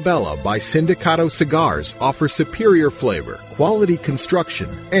 Casa Bella by Sindicato Cigars offers superior flavor, quality construction,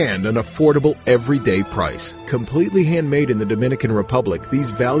 and an affordable everyday price. Completely handmade in the Dominican Republic,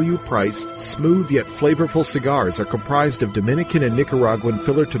 these value-priced, smooth yet flavorful cigars are comprised of Dominican and Nicaraguan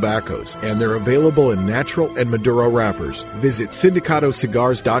filler tobaccos, and they're available in natural and Maduro wrappers. Visit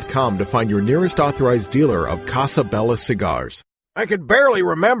syndicatocigars.com to find your nearest authorized dealer of Casa Bella cigars. I could barely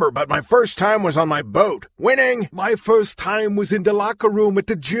remember, but my first time was on my boat. Winning! My first time was in the locker room at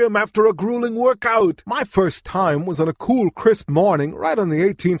the gym after a grueling workout. My first time was on a cool, crisp morning right on the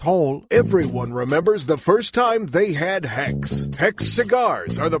 18th hole. Everyone remembers the first time they had Hex. Hex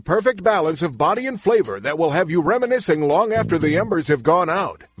cigars are the perfect balance of body and flavor that will have you reminiscing long after the embers have gone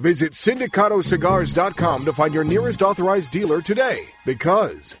out. Visit syndicatocigars.com to find your nearest authorized dealer today,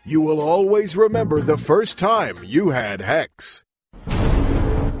 because you will always remember the first time you had Hex.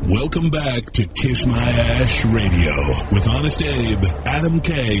 Welcome back to Kiss My Ash Radio with Honest Abe, Adam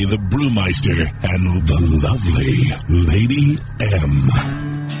K, the Brewmeister, and the lovely Lady M.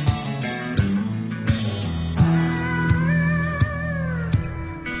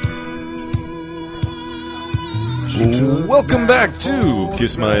 Welcome back to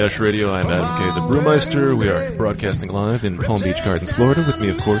Kiss My Ash Radio. I'm Adam K, the Brewmeister. We are broadcasting live in Palm Beach Gardens, Florida. With me,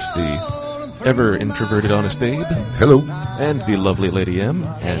 of course, the ever introverted Honest Abe. Hello. And the lovely Lady M.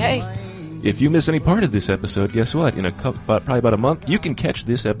 Hey. If you miss any part of this episode, guess what? In probably about a month, you can catch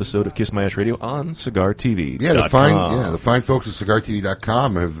this episode of Kiss My Ash Radio on Cigar TV. Yeah, the fine folks at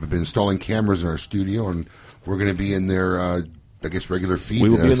CigarTV.com have been installing cameras in our studio, and we're going to be in their, I guess, regular feed. We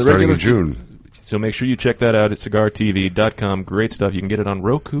will be in the starting regular in June. So make sure you check that out at CigarTV.com. Great stuff. You can get it on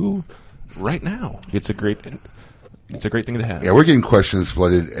Roku right now. It's a great thing to have. Yeah, we're getting questions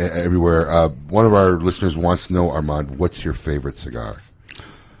flooded everywhere. One of our listeners wants to know, Armand, what's your favorite cigar?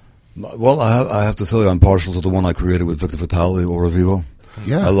 Well, I have to tell you, I'm partial to the one I created with Victor Vitale, Oro Vivo.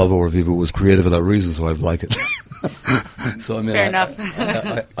 Yeah. I love Oro Vivo. It was created for that reason, so I like it. So, I mean, Fair enough.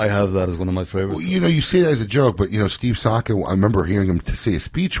 I have that as one of my favorites. Well, you say that as a joke, but, Steve Saka, I remember hearing him say a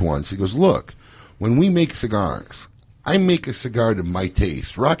speech once. He goes, look, when we make cigars, I make a cigar to my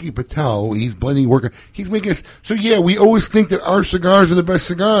taste. Rocky Patel, he's blending worker. He's making us. So, yeah, we always think that our cigars are the best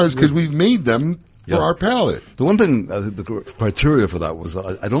cigars because we've made them for our palate. The one thing, the criteria for that was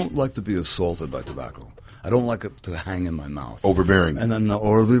I don't like to be assaulted by tobacco. I don't like it to hang in my mouth. Overbearing. And then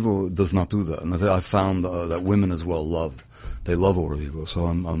Oro Vivo does not do that. And I found that women as well love Oro Vivo. So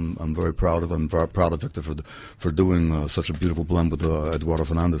I'm very proud of him. I'm very proud of Victor for doing such a beautiful blend with Eduardo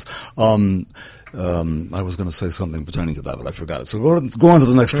Fernandez. I was going to say something pertaining to that, but I forgot it. So go on to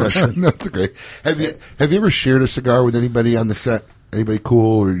the next question. No, it's okay. Have you ever shared a cigar with anybody on the set? Anybody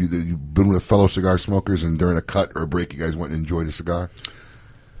cool, or you've been with fellow cigar smokers, and during a cut or a break, you guys went and enjoyed a cigar?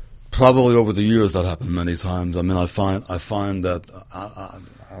 Probably over the years that happened many times. I mean, I find that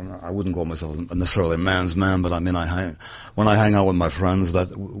I wouldn't call myself necessarily a man's man, but I mean, when I hang out with my friends,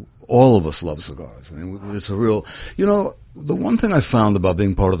 that all of us love cigars. I mean, it's a real, the one thing I found about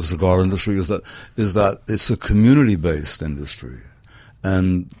being part of the cigar industry is that it's a community-based industry.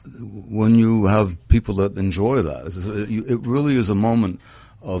 And when you have people that enjoy that, it really is a moment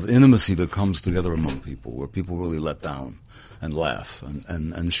of intimacy that comes together among people, where people really let down and laugh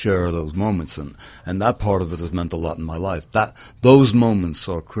and share those moments. And that part of it has meant a lot in my life. Those moments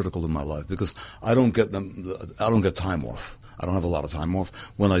are critical in my life because I don't get time off. I don't have a lot of time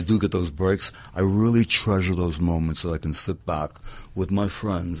off. When I do get those breaks, I really treasure those moments that I can sit back with my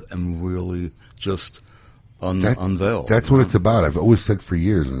friends and really just unveil. That's what it's about. I've always said for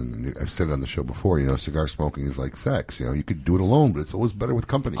years, and I've said it on the show before, cigar smoking is like sex. You could do it alone, but it's always better with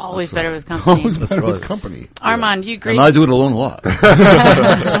company. Always better with company. Always better with company. Armand, you graced... And I do it alone a lot.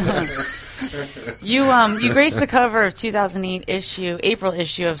 You graced the cover of 2008 April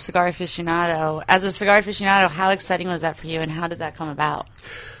issue of Cigar Aficionado. As a cigar aficionado, how exciting was that for you, and how did that come about?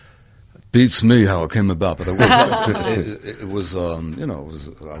 Beats me how it came about, but it was I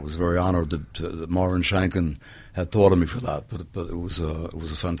was very honored that Marvin Shanken had thought of me for that. But it was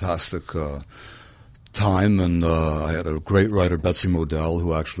a fantastic time, and I had a great writer, Betsy Modell,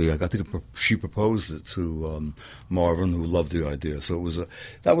 who actually I think she proposed it to Marvin, who loved the idea. So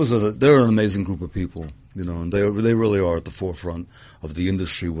they're an amazing group of people. And they really are at the forefront of the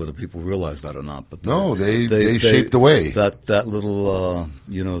industry, whether people realize that or not. But they shaped the way. That little,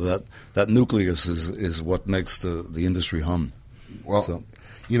 that nucleus is what makes the industry hum. Well,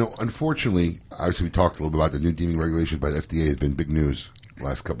 unfortunately, obviously we talked a little bit about the new deeming regulations by the FDA. Has been big news the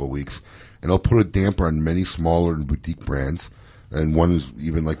last couple of weeks, and it'll put a damper on many smaller and boutique brands. And one is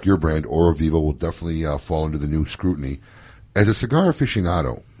even like your brand, Oro Vivo, will definitely fall under the new scrutiny. As a cigar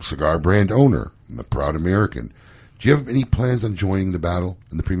aficionado, cigar brand owner, I'm a proud American, do you have any plans on joining the battle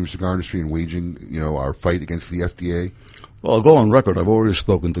in the premium cigar industry and waging, our fight against the FDA? Well, I'll go on record. I've already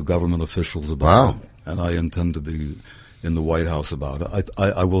spoken to government officials about it, and I intend to be in the White House about it.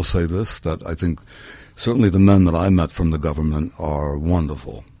 I will say this, that I think certainly the men that I met from the government are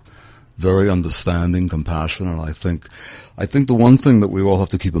wonderful, very understanding, compassionate. I think the one thing that we all have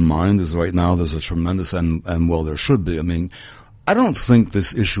to keep in mind is right now there's a tremendous, and well, there should be. I mean, I don't think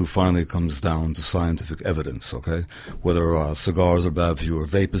this issue finally comes down to scientific evidence, okay? Whether cigars are bad for you, or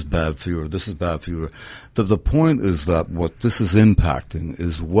vape is bad for you, or this is bad for you. The point is that what this is impacting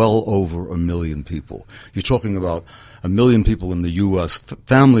is well over 1 million people. You're talking about 1 million people in the U.S.,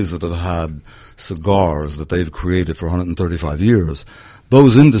 families that have had cigars that they've created for 135 years.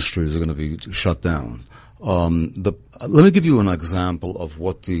 Those industries are going to be shut down. Let me give you an example of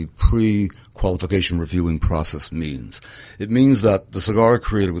what the pre-qualification reviewing process means. It means that the cigar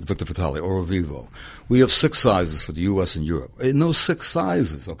created with Victor Vitale, Oro Vivo, we have 6 sizes for the U.S. and Europe. In those 6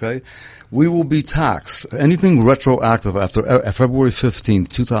 sizes, okay, we will be taxed. Anything retroactive after February 15th,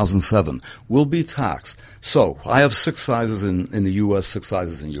 2007 will be taxed. So I have 6 sizes in the U.S., 6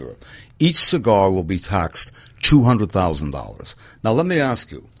 sizes in Europe. Each cigar will be taxed $200,000. Now let me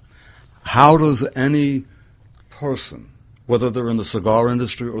ask you, how does any person, whether they're in the cigar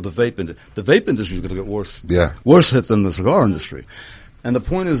industry or the vape industry, the vape industry is going to get worse hit than the cigar industry. And the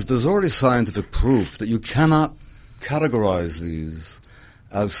point is, there's already scientific proof that you cannot categorize these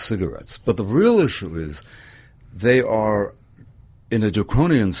as cigarettes. But the real issue is they are, in a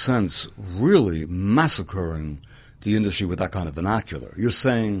draconian sense, really massacring the industry with that kind of vernacular. You're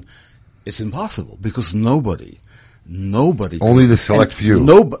saying it's impossible because nobody. Only the select few.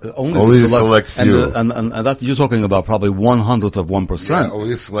 Only the select few. And that you're talking about probably 1/100 of 1%. Yeah, only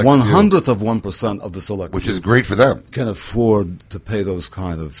the select 1/100 of 1% of the select which few is great for them. Can afford to pay those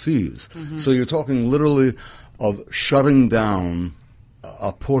kind of fees. Mm-hmm. So you're talking literally of shutting down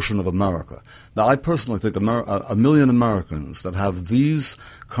a portion of America. Now, I personally think 1 million Americans that have these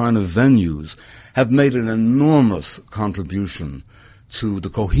kind of venues have made an enormous contribution to the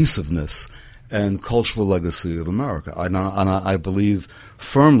cohesiveness and cultural legacy of America. And I believe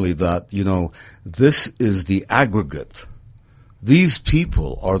firmly that, this is the aggregate. These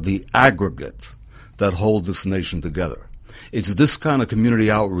people are the aggregate that hold this nation together. It's this kind of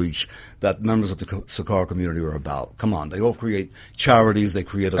community outreach that members of the cigar community are about. Come on, they all create charities, they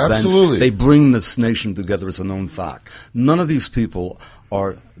create events. Absolutely. They bring this nation together. It's a known fact. None of these people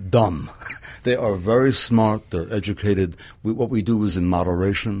are dumb. They are very smart. They're educated. What we do is in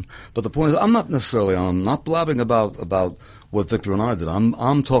moderation. But the point is, I'm not blabbing about what Victor and I did.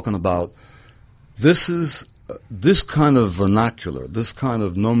 I'm talking about this is this kind of vernacular, this kind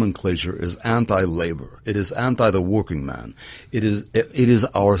of nomenclature is anti-labor. It is anti the working man. It is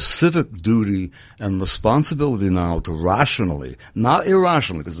our civic duty and responsibility now to rationally, not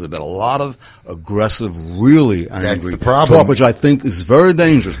irrationally, because there's been a lot of aggressive, really angry talk, which I think is very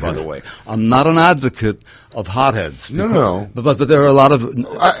dangerous, by the way. I'm not an advocate of hotheads. No. But there are a lot of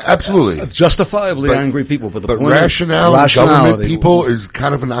absolutely justifiably angry people. But the point rationality, government people is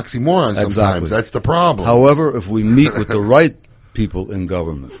kind of an oxymoron sometimes. Exactly. That's the problem. However, if we meet with the right people in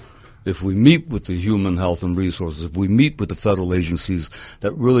government, if we meet with the human health and resources, if we meet with the federal agencies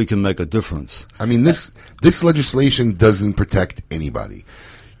that really can make a difference. I mean, this legislation doesn't protect anybody.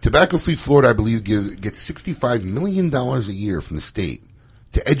 Tobacco-Free Florida, I believe, gets $65 million a year from the state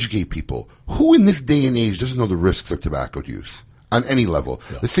to educate people. Who in this day and age doesn't know the risks of tobacco use on any level?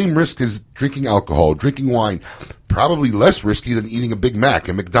 Yeah. The same risk as drinking alcohol, drinking wine, probably less risky than eating a Big Mac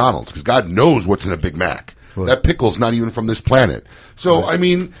at McDonald's, because God knows what's in a Big Mac. Right. That pickle's not even from this planet. So, right. I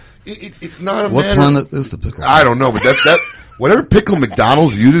mean, it's not a what matter... What planet is the pickle? I don't know, but that whatever pickle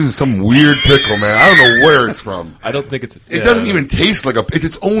McDonald's uses is some weird pickle, man. I don't know where it's from. I don't think it's... It doesn't even taste like it's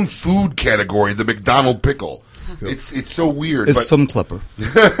its own food category, the McDonald pickle. It's so weird. It's from Clipper.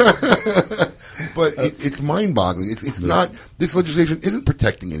 But it's mind-boggling. It's not. This legislation isn't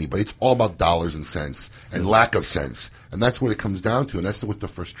protecting anybody. It's all about dollars and cents and lack of sense, and that's what it comes down to. And that's what the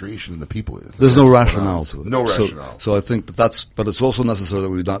frustration in the people is. There's no rationale to it. No rationale. So I think that's. But it's also necessary that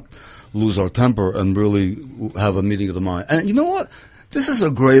we not lose our temper and really have a meeting of the mind. And you know what? This is a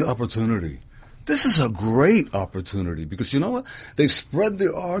great opportunity. This is a great opportunity because you know what? They've spread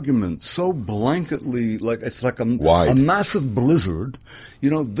the argument so blanketly, like it's like a massive blizzard. You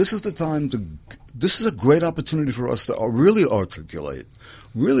know, this is the time to. This is a great opportunity for us to really articulate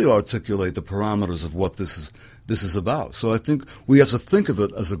the parameters of what this is about. So I think we have to think of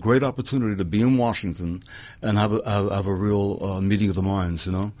it as a great opportunity to be in Washington and have a real meeting of the minds.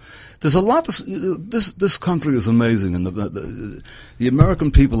 You know, there's a lot. This country is amazing, and the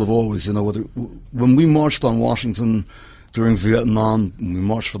American people have always, you know, when we marched on Washington during Vietnam, when we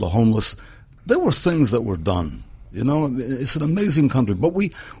marched for the homeless, there were things that were done. You know, it's an amazing country, but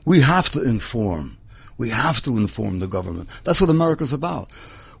we have to inform. We have to inform the government. That's what America's about.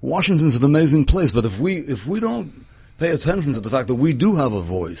 Washington's an amazing place, but if we don't pay attention to the fact that we do have a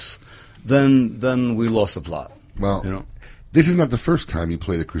voice, then we lost the plot. Well, you know, this is not the first time you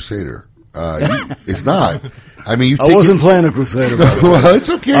played a Crusader. It's not. I mean, I wasn't playing a Crusader. Well, it's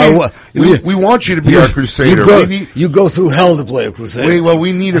okay. We want you to be our Crusader. You go through hell to play a Crusader.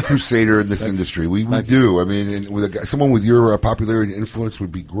 We need a Crusader in this industry. We do. I mean, someone with your popularity and influence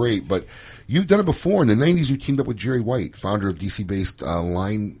would be great. But you've done it before. In the 90s, you teamed up with Jerry White, founder of DC-based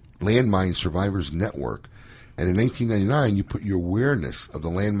Landmine Survivors Network. And in 1999, you put your awareness of the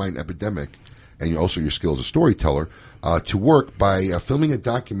landmine epidemic and also your skill as a storyteller to work by filming a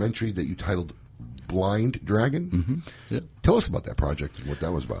documentary that you titled Blind Dragon. Mm-hmm. Yeah. Tell us about that project and what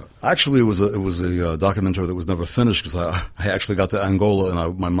that was about. Actually, it was a documentary that was never finished because I actually got to Angola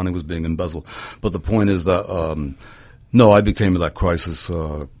and my money was being embezzled. But the point is that I became that crisis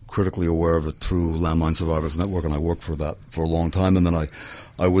critically aware of it through Landmine Survivors Network, and I worked for that for a long time. And then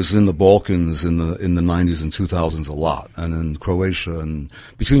I was in the Balkans in the 90s and 2000s a lot, and in Croatia, and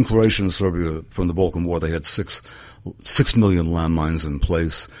between Croatia and Serbia from the Balkan War, they had 6 million landmines in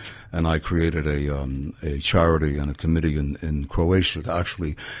place, and I created a charity and a committee in Croatia to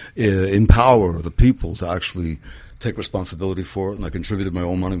actually empower the people to actually take responsibility for it, and I contributed my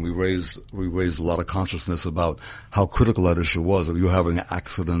own money. We raised a lot of consciousness about how critical that issue was. You're having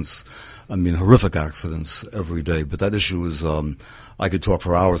accidents, horrific accidents every day, but that issue is, I could talk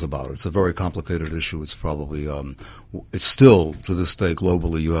for hours about it. It's a very complicated issue. It's probably, it's still, to this day,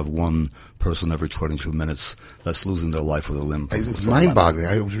 globally, you have one person every 22 minutes that's losing their life or their limb. It's mind-boggling.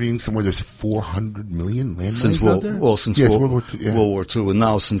 I was reading somewhere there's 400 million landmines out there? Well, since World War II, yeah. World War II, and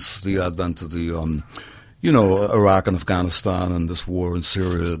now since the advent of the, Iraq and Afghanistan and this war in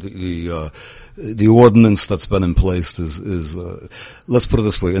Syria, the ordinance that's been in place is let's put it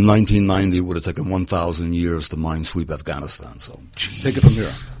this way, in 1990 it would have taken 1,000 years to minesweep Afghanistan. So take it from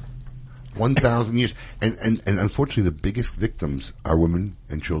here. 1,000 years. And unfortunately the biggest victims are women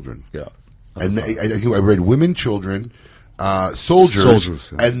and children. Yeah. And I think I read women, children,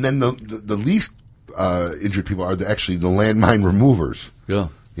 soldiers, yeah. And then the least injured people are actually the landmine removers. Yeah.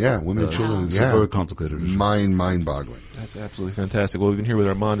 Yeah, women and children. It's a very complicated issue. Mind-boggling. That's absolutely fantastic. Well, we've been here with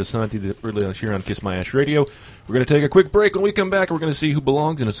Armand Asante earlier here on Kiss My Ash Radio. We're going to take a quick break. When we come back, we're going to see who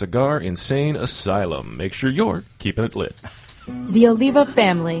belongs in a cigar insane asylum. Make sure you're keeping it lit. The Oliva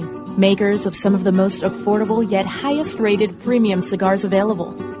family, makers of some of the most affordable yet highest-rated premium cigars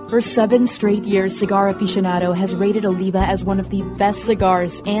available. For 7 straight years, Cigar Aficionado has rated Oliva as one of the best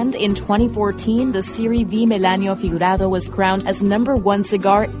cigars, and in 2014, the Serie V Melanio Figurado was crowned as #1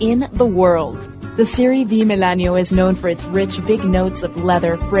 cigar in the world. The Serie V Melanio is known for its rich, big notes of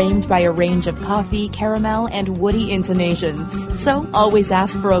leather framed by a range of coffee, caramel, and woody intonations. So, always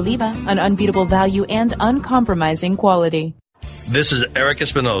ask for Oliva, an unbeatable value and uncompromising quality. This is Eric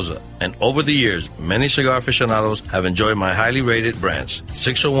Espinoza, and over the years, many cigar aficionados have enjoyed my highly rated brands.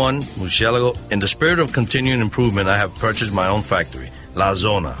 601, Murcielago. In the spirit of continuing improvement, I have purchased my own factory, La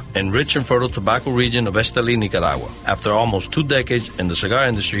Zona, in rich and fertile tobacco region of Esteli, Nicaragua. After almost 2 decades in the cigar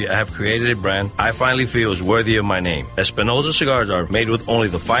industry, I have created a brand I finally feel is worthy of my name. Espinoza cigars are made with only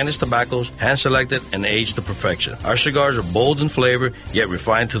the finest tobaccos, hand-selected and aged to perfection. Our cigars are bold in flavor, yet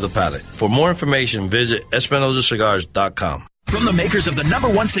refined to the palate. For more information, visit EspinozaCigars.com. From the makers of the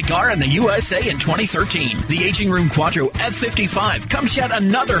 #1 cigar in the USA in 2013, the Aging Room Quattro F55 comes yet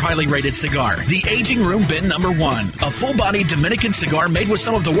another highly rated cigar, the Aging Room Bin #1, a full-bodied Dominican cigar made with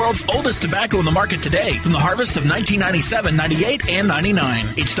some of the world's oldest tobacco in the market today, from the harvest of 1997, 98, and 99.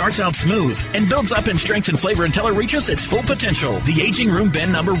 It starts out smooth and builds up in strength and flavor until it reaches its full potential. The Aging Room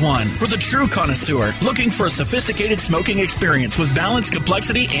Bin #1, for the true connoisseur looking for a sophisticated smoking experience with balance,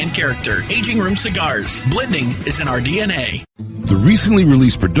 complexity, and character. Aging Room Cigars. Blending is in our DNA. The recently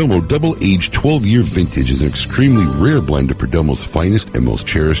released Perdomo Double-Aged 12-Year Vintage is an extremely rare blend of Perdomo's finest and most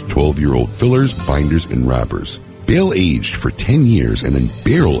cherished 12-year-old fillers, binders, and wrappers. Bale-aged for 10 years and then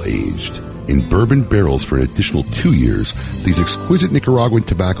barrel-aged in bourbon barrels for an additional 2 years, these exquisite Nicaraguan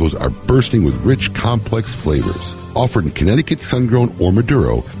tobaccos are bursting with rich, complex flavors. Offered in Connecticut, Sun-Grown, or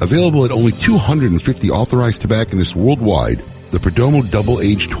Maduro, available at only 250 authorized tobacconists worldwide, the Perdomo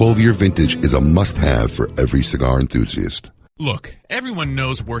Double-Aged 12-Year Vintage is a must-have for every cigar enthusiast. Look, everyone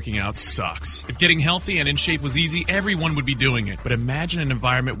knows working out sucks. If getting healthy and in shape was easy, everyone would be doing it. But imagine an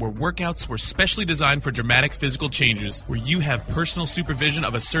environment where workouts were specially designed for dramatic physical changes, where you have personal supervision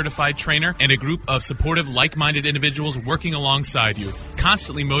of a certified trainer and a group of supportive, like-minded individuals working alongside you,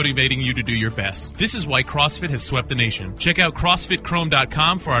 constantly motivating you to do your best. This is why CrossFit has swept the nation. Check out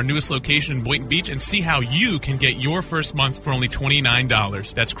CrossFitChrome.com for our newest location in Boynton Beach and see how you can get your first month for only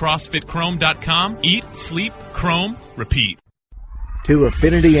 $29. That's CrossFitChrome.com. Eat, sleep, Chrome, repeat. To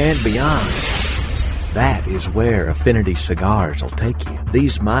affinity and beyond. That is where Affinity Cigars will take you.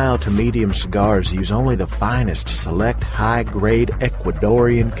 These mild to medium cigars use only the finest select high-grade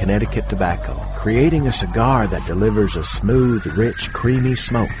Ecuadorian Connecticut tobacco, creating a cigar that delivers a smooth, rich, creamy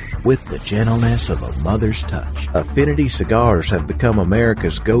smoke with the gentleness of a mother's touch. Affinity Cigars have become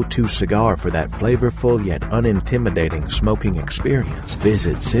America's go-to cigar for that flavorful yet unintimidating smoking experience.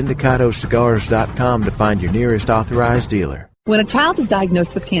 Visit SindicatoCigars.com to find your nearest authorized dealer. When a child is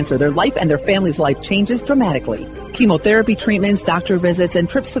diagnosed with cancer, their life and their family's life changes dramatically. Chemotherapy treatments, doctor visits, and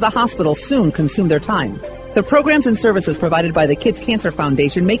trips to the hospital soon consume their time. The programs and services provided by the Kids Cancer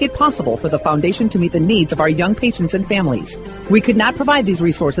Foundation make it possible for the foundation to meet the needs of our young patients and families. We could not provide these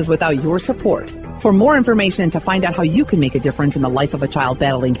resources without your support. For more information and to find out how you can make a difference in the life of a child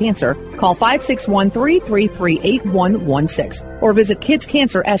battling cancer, call 561-333-8116 or visit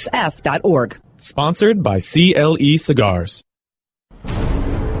kidscancersf.org. Sponsored by CLE Cigars.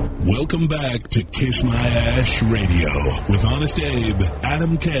 Welcome back to Kiss My Ash Radio with Honest Abe,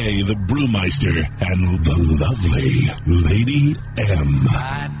 Adam K, the Brewmeister, and the lovely Lady M.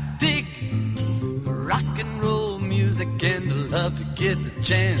 I dig rock and roll music and I love to get the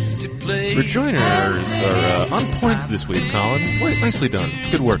chance to play. Your joiners are on point this week, Colin. Nicely done.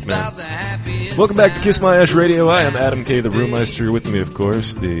 Good work, man. Welcome back to Kiss My Ash Radio. I am Adam K, the Brewmeister. With me, of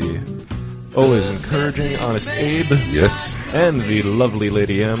course, the always encouraging Honest Abe. Yes. And the lovely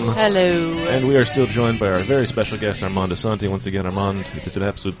Lady M. Hello. And we are still joined by our very special guest, Armand Asante. Once again, Armand, it is an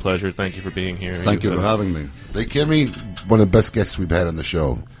absolute pleasure. Thank you for being here. Thank you for having me. They give me one of the best guests we've had on the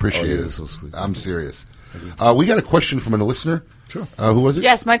show. Appreciate it. So sweet. I'm serious. We got a question from a listener. Sure. Who was it?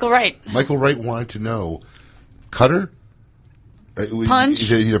 Yes, Michael Wright. Michael Wright wanted to know, cutter? Punch?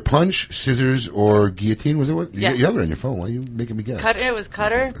 Is it either punch, scissors, or guillotine? Was it what? Yeah. You have it on your phone. Why are you making me guess? It was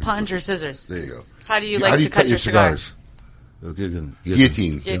cutter, punch, or scissors. There you go. How do you like to cut your cigars? Guillotine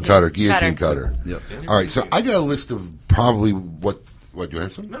cutter. Guillotine cutter. Yep. All right, so I got a list of probably what do you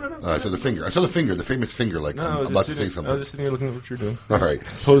have some? No. I saw the finger. The famous finger. Like I'm about to say something. I was just sitting here looking at what you're doing. All right,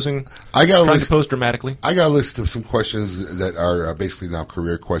 posing. I got a trying list. to pose dramatically. I got a list of some questions that are basically now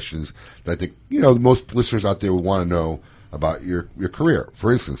career questions that I think most listeners out there would want to know about your career.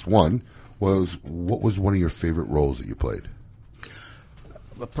 For instance, one was, what was one of your favorite roles that you played?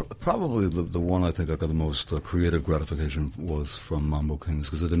 Probably the one I think I got the most creative gratification was from Mambo Kings,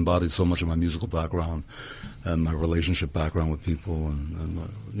 because it embodied so much of my musical background and my relationship background with people.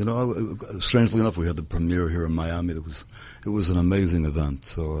 And strangely enough, we had the premiere here in Miami. It was an amazing event.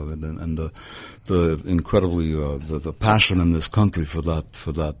 So and the incredibly the passion in this country for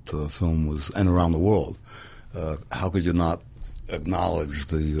that film was, and around the world. How could you not acknowledge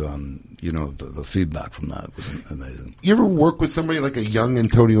the feedback from that? It was amazing. You ever work with somebody like a young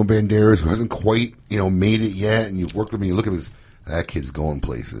Antonio Banderas who hasn't quite, made it yet, and you've worked with him, and you look at him, that kid's going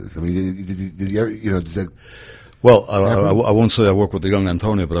places. I mean, did you ever, does that... Well, I won't say I work with the young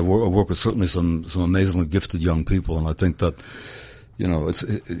Antonio, but I work with certainly some amazingly gifted young people, and I think that,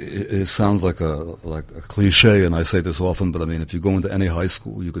 it sounds like a cliche, and I say this often, but I mean, if you go into any high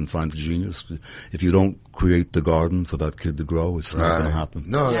school, you can find a genius. If you don't create the garden for that kid to grow, it's not going to happen.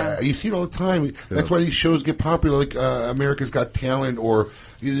 No, you see it all the time. That's why these shows get popular, like America's Got Talent or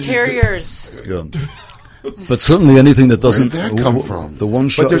Terriers. Yeah. But certainly anything that doesn't... Where did that come from? The one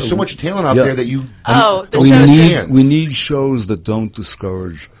show, but there's so much talent out there that you... We need shows that don't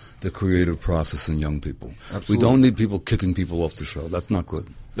discourage the creative process in young people. Absolutely. We don't need people kicking people off the show. That's not good.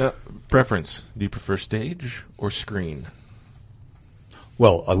 Now, preference. Do you prefer stage or screen?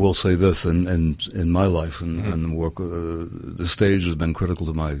 Well, I will say this, in my life and work, the stage has been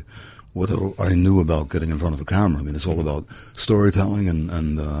critical to whatever I knew about getting in front of a camera. I mean, it's all about storytelling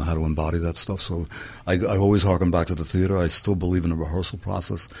and how to embody that stuff. So I always harken back to the theater. I still believe in the rehearsal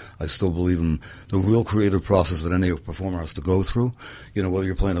process. I still believe in the real creative process that any performer has to go through. Whether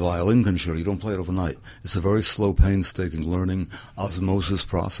you're playing a violin concerto, you don't play it overnight. It's a very slow, painstaking learning osmosis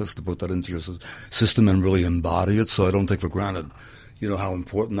process to put that into your system and really embody it. So I don't take for granted, how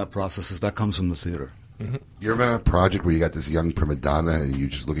important that process is. That comes from the theater. Mm-hmm. You ever been on a project where you got this young prima donna and you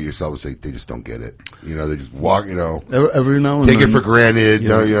just look at yourself and say, they just don't get it? They just walk, every now and take then, it for granted.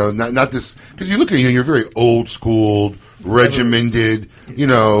 Not this, because you look at you and you're a very old school, regimented,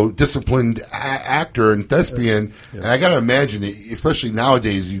 disciplined actor and thespian. Yeah. And I got to imagine, especially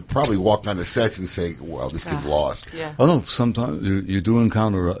nowadays, you probably walk on the sets and say, well, this kid's lost. Yeah. Oh, no, sometimes you do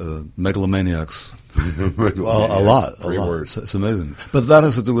encounter megalomaniacs. a lot. It's amazing. But that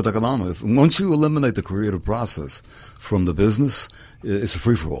has to do with economics. Once you eliminate the creative process from the business, it's a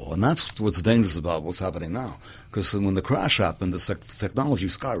free-for-all. And that's what's dangerous about what's happening now. Because when the crash happened, the technology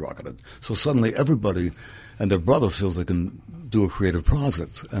skyrocketed. So suddenly everybody and their brother feels they can do a creative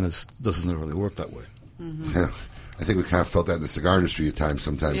project, and it doesn't really work that way. Mm-hmm. Yeah. I think we kind of felt that in the cigar industry at times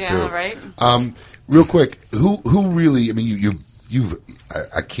sometimes, too. Yeah, right? Real quick, who really, I mean,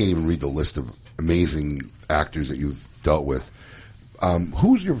 I can't even read the list of amazing actors that you've dealt with.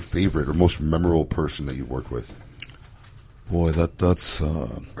 Who's your favorite or most memorable person that you've worked with? Boy, that's...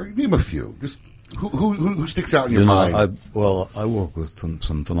 Or name a few. Just who sticks out in your mind? I work with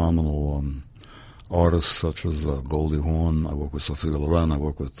some phenomenal artists such as Goldie Hawn. I work with Sophia Loren. I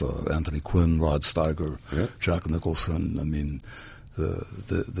work with Anthony Quinn, Rod Steiger, Jack Nicholson. I mean...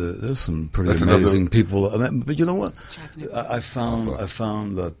 there's some pretty amazing people. But you know what? I found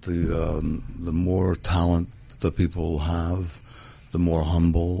that the more talent that people have, the more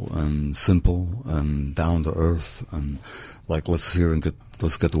humble and simple and down to earth and like let's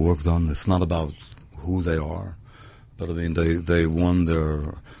get the work done. It's not about who they are, but I mean they won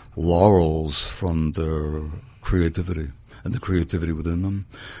their laurels from their creativity and the creativity within them.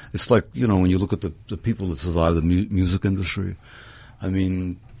 It's like when you look at the people that survive the music industry. I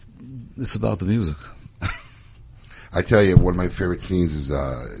mean, it's about the music. I tell you, one of my favorite scenes is,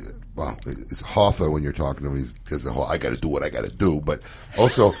 it's Hoffa when you're talking to him. Because the whole, I got to do what I got to do. But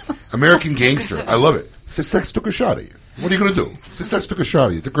also, American Gangster. I love it. Success took a shot at you. What are you going to do? Success took a shot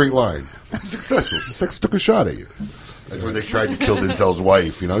at you. It's a great line. You're successful. Success took a shot at you. That's when they tried to kill Denzel's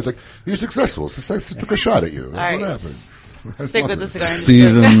wife. It's like, you're successful. Success took a shot at you. That's what happened. Stick with the cigar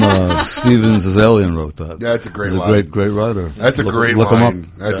Steven Zazalian wrote that. Yeah, that's a great line. He's a great writer. That's a great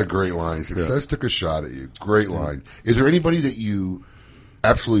line. That's a great line. Success took a shot at you. Great line. Is there anybody that you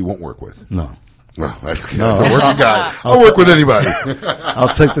absolutely won't work with? No. Well, that's a working guy. I'll work with anybody.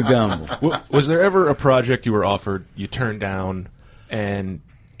 I'll take the gamble. Was there ever a project you were offered, you turned down, and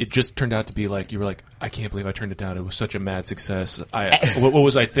it just turned out to be like, you were like, I can't believe I turned it down. It was such a mad success. What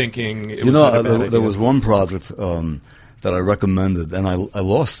was I thinking? There was one project that I recommended, and I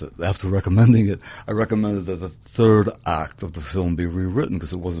lost it. After recommending it, I recommended that the third act of the film be rewritten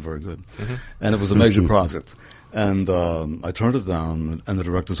because it wasn't very good. Mm-hmm. And it was a major project. And I turned it down, and the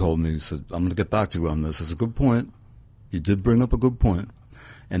director told me, he said, I'm going to get back to you on this. It's a good point. You did bring up a good point.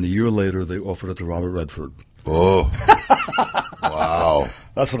 And a year later, they offered it to Robert Redford. Oh. Wow.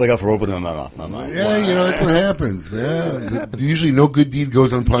 That's what I got for opening my mouth. Yeah, you know, that's what happens. Yeah. Usually no good deed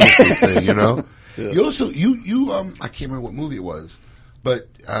goes unpunished, they say, you know. Yeah. You also, I can't remember what movie it was, but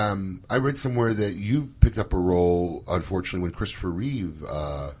I read somewhere that you picked up a role, unfortunately, when Christopher Reeve...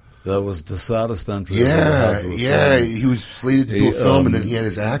 that was the saddest entry. Yeah. He was slated to do a film, and then he had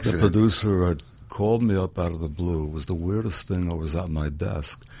his accident. The producer had called me up out of the blue. It was the weirdest thing. I was at my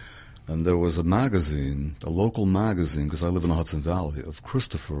desk, and there was a magazine, a local magazine, because I live in the Hudson Valley, of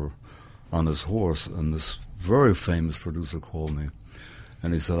Christopher on his horse, and this very famous producer called me,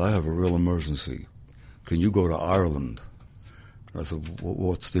 and he said, I have a real emergency. Can you go to Ireland? And I said,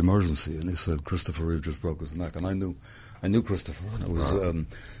 what's the emergency? And he said, Christopher Reeve just broke his neck. And I knew Christopher. And it was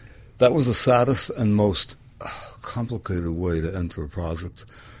that was the saddest and most complicated way to enter a project.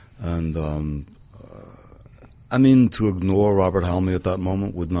 And I mean, to ignore Robert Halmy at that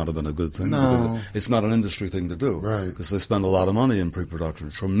moment would not have been a good thing. No. It's not an industry thing to do. Right. Because they spend a lot of money in pre-production,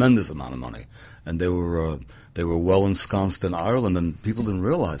 a tremendous amount of money. And they were well ensconced in Ireland, and people didn't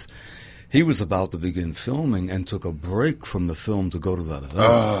realize. He was about to begin filming and took a break from the film to go to that event.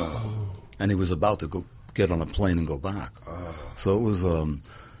 Oh. And he was about to go get on a plane and go back. So it was,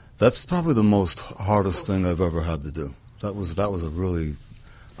 that's probably the most hardest thing I've ever had to do. That was a really,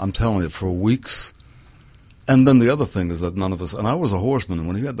 I'm telling you, for weeks. And then the other thing is that none of us, and I was a horseman, and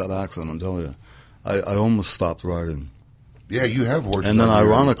when he had that accident, I'm telling you, I almost stopped riding. Yeah, you have horses. And then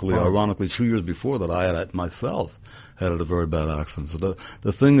ironically, 2 years before that, I had myself had a very bad accident. So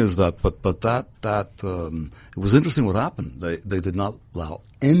the thing is that, but that it was interesting what happened. They did not allow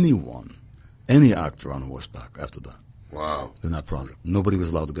any actor on horseback after that. Wow. In that project, nobody was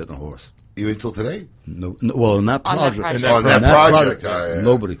allowed to get on a horse. Even until today? No, well, in that project. On that project.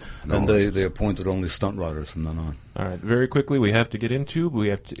 Nobody. And they appointed only stunt riders from then on. All right, very quickly,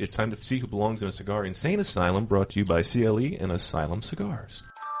 it's time to see who belongs in a cigar. Insane Asylum, brought to you by CLE and Asylum Cigars.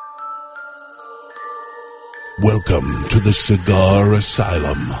 Welcome to the Cigar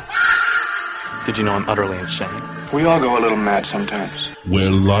Asylum, Did you know I'm utterly insane? We all go a little mad sometimes.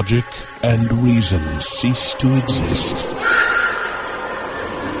 where logic and reason cease to exist.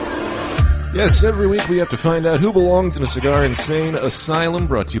 Yes, every week we have to find out who belongs in a Cigar Insane Asylum,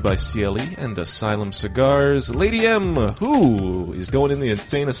 brought to you by CLE and Asylum Cigars. Lady M, who is going in the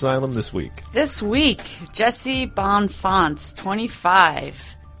Insane Asylum this week? This week, Jesse Bonfants,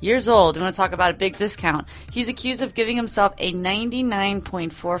 25 years old. We want to talk about a big discount. He's accused of giving himself a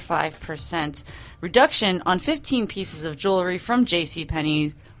 99.45% reduction on 15 pieces of jewelry from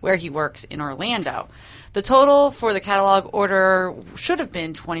JCPenney, where he works in Orlando. The total for the catalog order should have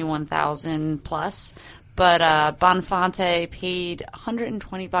been $21,000 plus, but Bonfante paid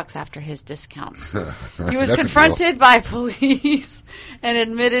 $120 after his discounts. He was confronted by police and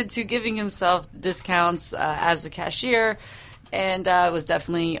admitted to giving himself discounts as the cashier, and was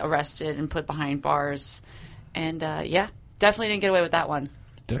definitely arrested and put behind bars. And definitely didn't get away with that one.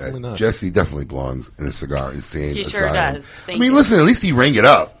 Definitely not. Jesse definitely belongs in a Cigar Insane He Asylum. sure does. Thank you. Listen, at least he rang it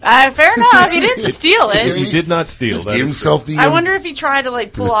up. Fair enough. He didn't steal it. He did not steal. Just gave himself the... I wonder if he tried to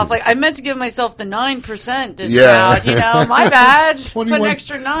pull off, I meant to give myself the 9% discount. Yeah. My bad. Put 21 an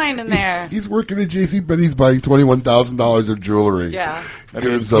extra 9 in there. He's working at JCPenney's buying $21,000 of jewelry. Yeah.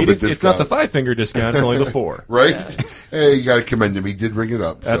 It's not the 5-finger discount, it's only the 4. Right? Yeah. Hey, you got to commend him. He did ring it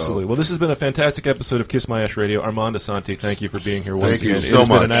up. So. Absolutely. Well, this has been a fantastic episode of Kiss My Ash Radio. Armand Asante, thank you for being here once Thank you again. so It has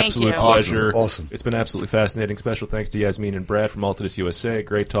much. been an absolute pleasure. Awesome. It's been absolutely fascinating. Special thanks to Yasmin and Brad from Altadis USA.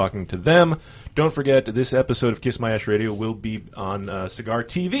 Great talking to them. Don't forget, this episode of Kiss My Ash Radio will be on Cigar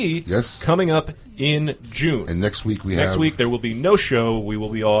TV coming up in June. And next week Next week there will be no show. We will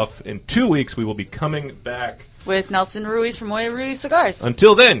be off. In 2 weeks we will be coming back. With Nelson Ruiz from Moya Ruiz Cigars.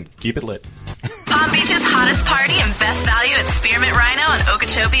 Until then, keep it lit. Palm Beach's hottest party and best value at Spearmint Rhino on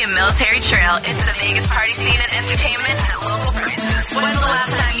Okeechobee and Military Trail. It's the Vegas party scene and entertainment at local prices. When's the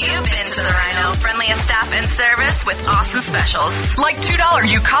last time you've been to the Rhino? Friendliest staff and service with awesome specials. Like $2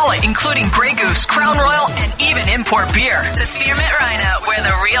 Eucala, including Grey Goose, Crown Royal, and even import beer. The Spearmint Rhino, where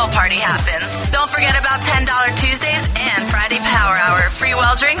the real party happens. Don't forget about $10 Tuesdays and Friday Power Hour. Free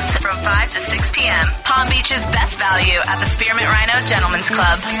well drinks from 5 to 6 p.m. Palm Beach's best value at the Spearmint Rhino Gentlemen's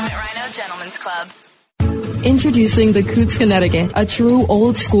Club. Spearmint Rhino Gentlemen's Club. Introducing the Coots Connecticut, a true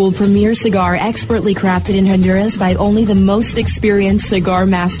old-school premier cigar expertly crafted in Honduras by only the most experienced cigar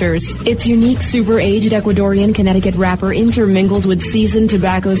masters. Its unique super-aged Ecuadorian Connecticut wrapper intermingled with seasoned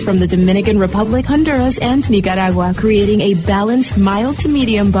tobaccos from the Dominican Republic, Honduras, and Nicaragua, creating a balanced, mild to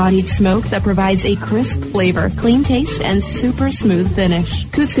medium-bodied smoke that provides a crisp flavor, clean taste, and super smooth finish.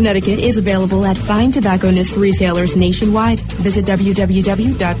 Coots Connecticut is available at fine tobacconist retailers nationwide. Visit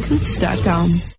www.coots.com.